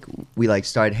it like we like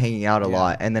started hanging out a Yeah.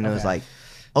 lot, and then it was Okay. like,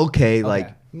 okay, like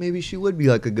Okay. maybe she would be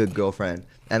like a good girlfriend,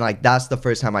 and like that's the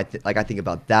first time I think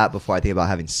about that before I think about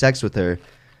having sex with her.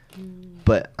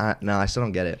 But no, I still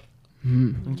don't get it.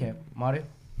 Okay, Mario,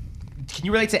 can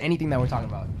you relate to anything that we're talking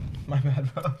about? My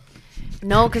bad, bro.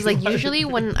 No, because like usually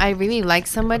when I really like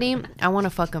somebody, I want to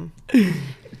fuck them.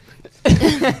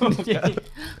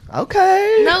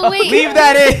 Okay. No, wait. Leave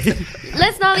that in.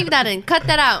 Let's not leave that in. Cut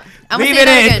that out. I'm Leave gonna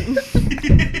say it that in.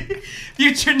 again.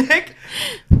 Future Nick,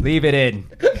 leave it in.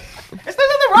 There's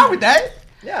nothing wrong with that.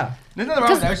 Yeah. There's nothing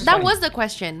wrong with that. It was Because just that funny. was the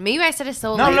question. Maybe I said it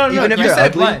so No, like, no, no. Even if you they're said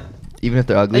ugly, blunt. even if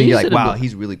they're ugly, you you're like, said it wow, blunt.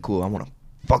 he's really cool. I want to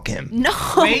fuck him. No.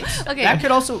 Wait. Okay. That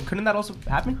couldn't that also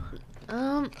happen?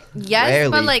 Yes,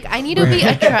 Rarely. but like I need to be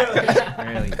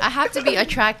attracted. I have to be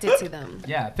attracted to them.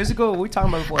 Yeah, physical. We talking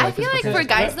about before. I feel like for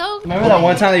guys though, Remember that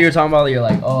one time that you were talking about? You're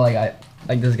like, oh,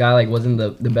 like this guy like wasn't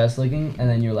the best looking, and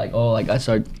then you're like, oh, like I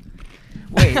started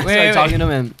wait, talking to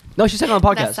him, and no, she said it on the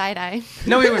that podcast. side eye.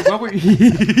 No, wait. What were?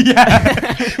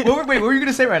 Yeah. What were you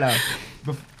gonna say right now?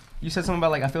 You said something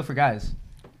about like I feel for guys.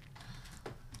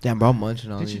 Damn, bro, I'm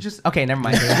munching on Did you. you just? Okay, never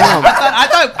mind.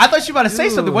 I thought she was about to say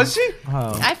something. Was she?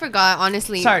 Oh. I forgot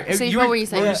honestly. Sorry. Sage, what were you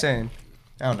saying? What were you saying?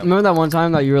 I don't know. Remember that one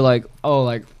time that you were like, oh,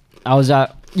 like I was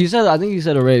at. You said I think you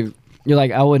said a rave. You're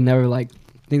like, I would never like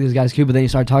think this guy's cute, but then you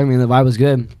started talking to me and the vibe was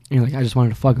good. And you're like, I just wanted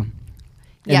to fuck him.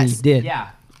 And then Yes. you did. Yeah.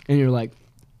 And you're like,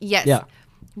 Yes. yeah.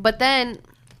 But then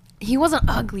he wasn't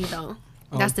ugly though.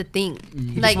 That's the thing.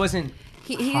 He Like just wasn't.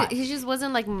 he hot. just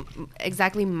wasn't like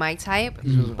exactly my type,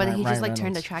 wasn't but then he Ryan just like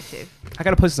turned Reynolds. attractive. I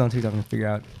gotta post this on TikTok and figure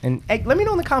out. And hey, let me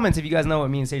know in the comments if you guys know what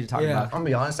me and Sage are talking Yeah. about. I'm gonna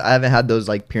be honest. I haven't had those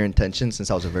like pure intentions since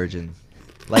I was a virgin.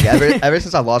 Like ever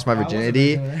since I lost my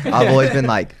virginity, I've always been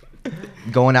like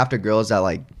going after girls that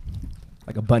like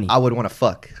Like a bunny. I would want to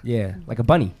fuck. Yeah, like a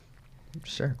bunny,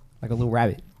 Sure. like a little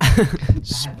rabbit.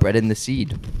 Spreading the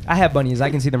seed. I have bunnies. I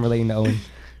can see them relating to Owen.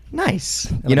 Nice.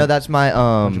 You know that's my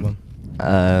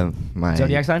my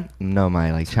Zodiac sign? No,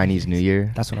 my like Chinese New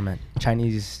Year. That's what I meant.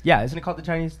 Chinese. Yeah, isn't it called the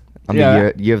Chinese? I'm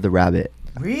Yeah. the year of the rabbit.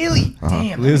 Really? Uh-huh.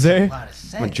 Damn. Loser. That makes a lot of I'm a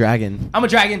sense. dragon. I'm a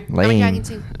dragon. I'm a Lame. dragon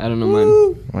too. I don't know,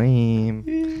 man.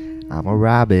 Lame. I'm a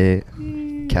rabbit.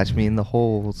 Catch me in the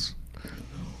holes.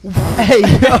 Hey,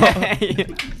 yo.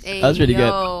 Hey, That was pretty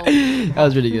yo. good. That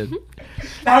was really good.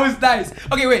 That was nice.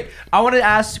 Okay, wait. I want to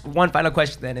ask one final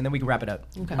question then, and then we can wrap it up.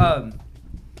 Okay.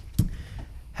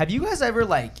 Have you guys ever,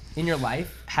 like, in your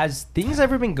life, has things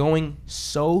ever been going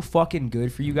so fucking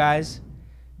good for you guys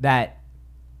that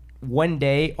one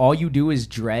day all you do is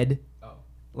dread,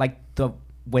 like,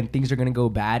 when things are gonna go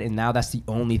bad, and now that's the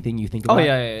only thing you think Oh about?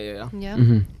 yeah. Yeah.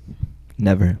 Mm-hmm.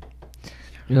 Never.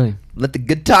 Really? Let the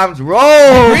good times roll,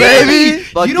 Really? baby.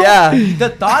 Fuck You don't- yeah. The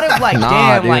thought of, like, Nah,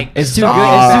 damn, dude. like, It's too Nah, good.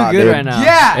 It's too good dude. right now.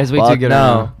 Yeah. It's way Fuck too good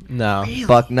no. right now. No.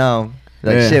 Fuck no.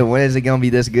 Like Yeah. shit, when is it gonna be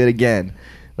this good again?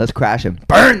 Let's crash and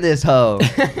burn this hoe.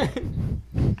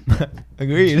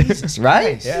 Agreed.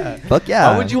 Right? Yeah. Fuck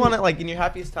yeah. Why would you want to like in your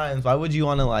happiest times? Why would you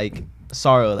want to like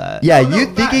sorrow that? Yeah, Oh, no, you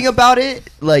facts. thinking about it,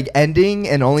 like ending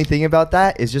and only thinking about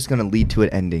that is just gonna lead to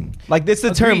it ending. Like this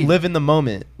the term Agreed. live in the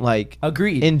moment. Like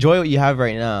Agreed. enjoy what you have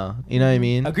right now. You know what I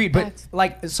mean? Agreed, but Facts.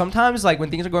 like sometimes, like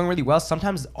when things are going really well,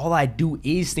 sometimes all I do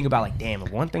is think about like, damn,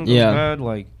 if one thing goes Yeah. bad,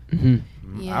 like,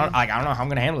 Mm-hmm. Yeah. I don't know how I'm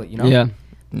gonna handle it. You know? Yeah.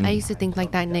 I used to think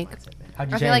like that, Nick. How'd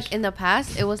you I feel change? like in the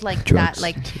past it was like Drugs. that.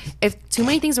 Like if too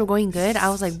many things were going good, I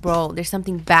was like, bro, there's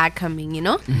something bad coming. You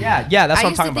know? yeah, that's I what I'm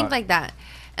used talking to think about. like that.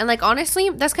 And like honestly,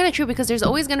 that's kind of true because there's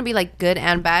always gonna be like good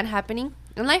and bad happening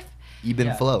in life.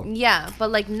 Even flow. Yeah, but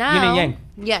like now, Yin and yang.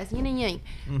 yes, yin and yang.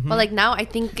 But like now, I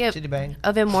think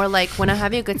of it more like when I'm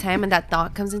having a good time and that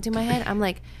thought comes into my head, I'm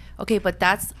like, okay, but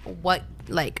that's what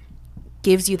like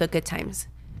gives you the good times,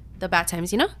 the bad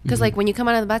times, you know? Because like when you come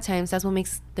out of the bad times, that's what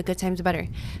makes the good times better.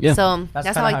 Yeah. So that's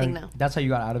how kinda I think now. That's how you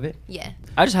got out of it. Yeah.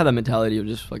 I just have that mentality of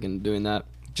just fucking doing that.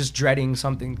 Just dreading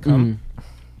something to come.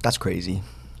 That's crazy.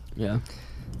 Yeah.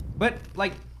 But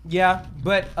like, yeah.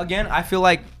 But again, I feel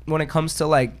like when it comes to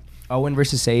like Owen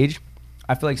versus Sage,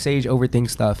 I feel like Sage overthinks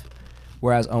stuff,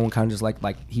 whereas Owen kind of just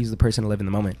like he's the person to live in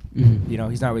the moment. You know,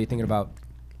 he's not really thinking about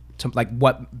like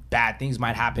what bad things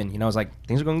might happen. You know, it's like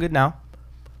things are going good now.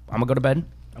 I'm gonna go to bed.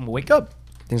 I'm gonna wake up.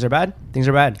 Things are bad. Things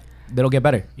are bad. They'll get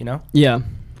better. You know. Yeah.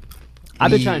 I've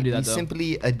been trying to do that You though.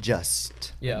 simply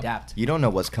adjust. Yeah. Adapt. You don't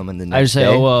know what's coming the next I just say, day.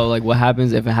 oh well, like what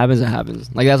happens? If it happens, it happens.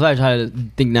 Like that's why I try to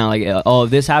think now. Like, oh, if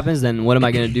this happens, then what am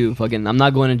I gonna do? Fucking, I'm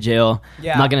not going to jail.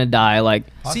 Yeah. I'm not gonna die. Like,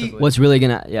 See, what's really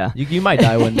gonna? Yeah. You might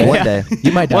die one day. One day.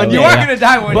 You might die One one day. you day. are gonna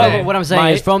die one But day. what I'm saying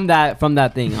My- is from that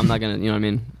thing, I'm not gonna. You know what I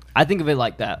mean? I think of it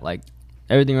like that. Like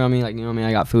everything around me. Like you know what I mean?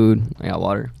 I got food. I got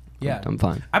water. Yeah. I'm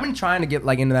fine. I've been trying to get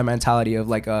like into that mentality of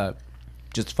like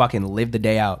just fucking live the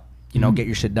day out. You know, get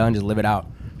your shit done, just live it out.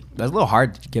 That's a little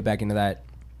hard to get back into that.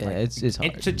 Yeah, like, it's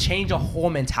hard. and to change a whole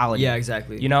mentality. Yeah,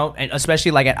 exactly. You know, and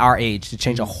especially like at our age, to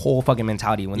change a whole fucking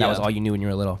mentality when that was Yeah. all you knew when you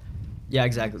were little. Yeah,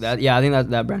 exactly. That. Yeah, I think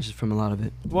that branches from a lot of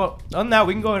it. Well, other than that,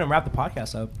 we can go ahead and wrap the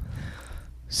podcast up.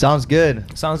 Sounds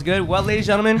good. Sounds good. Well, ladies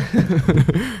and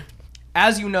gentlemen,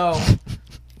 as you know,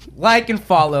 like and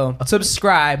follow,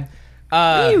 subscribe.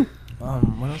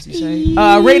 What else do you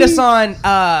say? Rate us on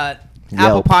Apple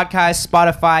Yelp. Podcasts,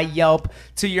 Spotify, Yelp,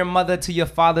 to your mother, to your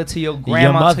father, to your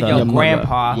grandma, mother. to your Your mother.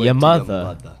 grandpa. Your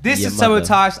mother. This Your is mother.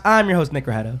 Sabotage. I'm your host, Nick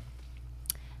Rahedo.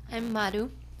 I'm Maru.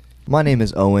 My name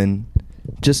is Owen.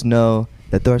 Just know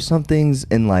that there are some things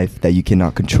in life that you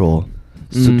cannot control.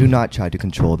 So do not try to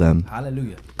control them.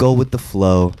 Hallelujah. Go with the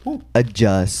flow.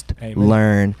 Adjust. Amen.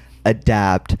 Learn.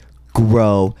 Adapt.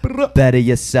 Grow. Better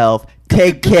yourself.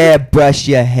 Take care. Brush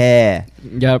your hair.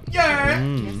 Yep. Yeah.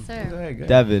 Yes, sir.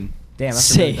 Devin. Damn,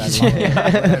 that's a really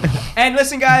bad line. And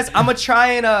listen, guys, I'm gonna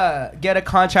try and get a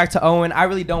contract to Owen. I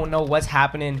really don't know what's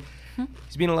happening.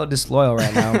 He's being a little disloyal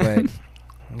right now, but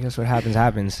I guess what happens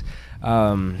happens.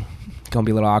 Gonna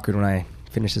be a little awkward when I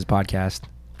finish this podcast.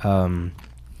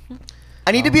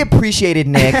 I need to be appreciated,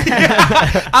 Nick.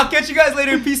 I'll catch you guys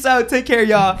later. Peace out. Take care,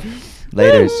 y'all.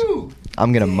 Laters. Woo!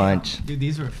 I'm gonna munch. Dude,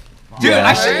 these were. Dude, Yeah.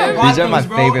 I should have bought These are my those,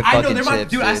 bro. favorite I know fucking they're my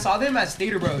chips, dude. I dude. saw them at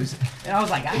Stater Bros, and I was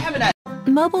like, I haven't had.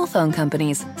 Mobile phone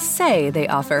companies say they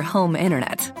offer home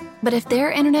internet. But if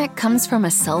their internet comes from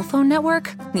a cell phone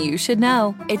network, you should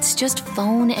know. It's just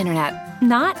phone internet,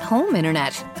 not home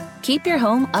internet. Keep your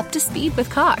home up to speed with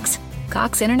Cox.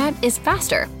 Cox internet is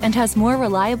faster and has more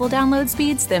reliable download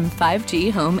speeds than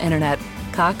 5G home internet.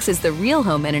 Cox is the real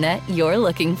home internet you're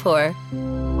looking for.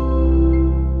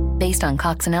 Based on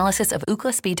Cox analysis of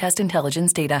Ookla speed test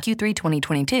intelligence data Q3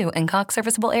 2022 and Cox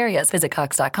serviceable areas, visit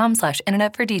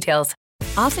cox.com/internet for details.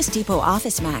 Office Depot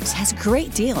Office Max has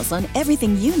great deals on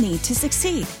everything you need to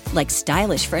succeed, like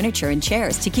stylish furniture and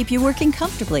chairs to keep you working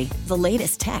comfortably, the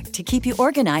latest tech to keep you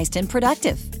organized and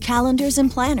productive, calendars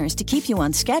and planners to keep you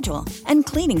on schedule, and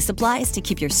cleaning supplies to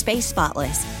keep your space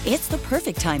spotless. It's the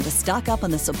perfect time to stock up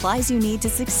on the supplies you need to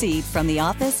succeed from the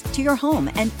office to your home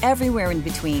and everywhere in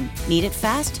between. Need it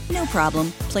fast? No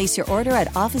problem. Place your order at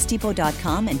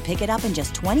OfficeDepot.com and pick it up in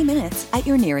just 20 minutes at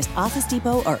your nearest Office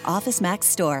Depot or Office Max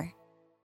store.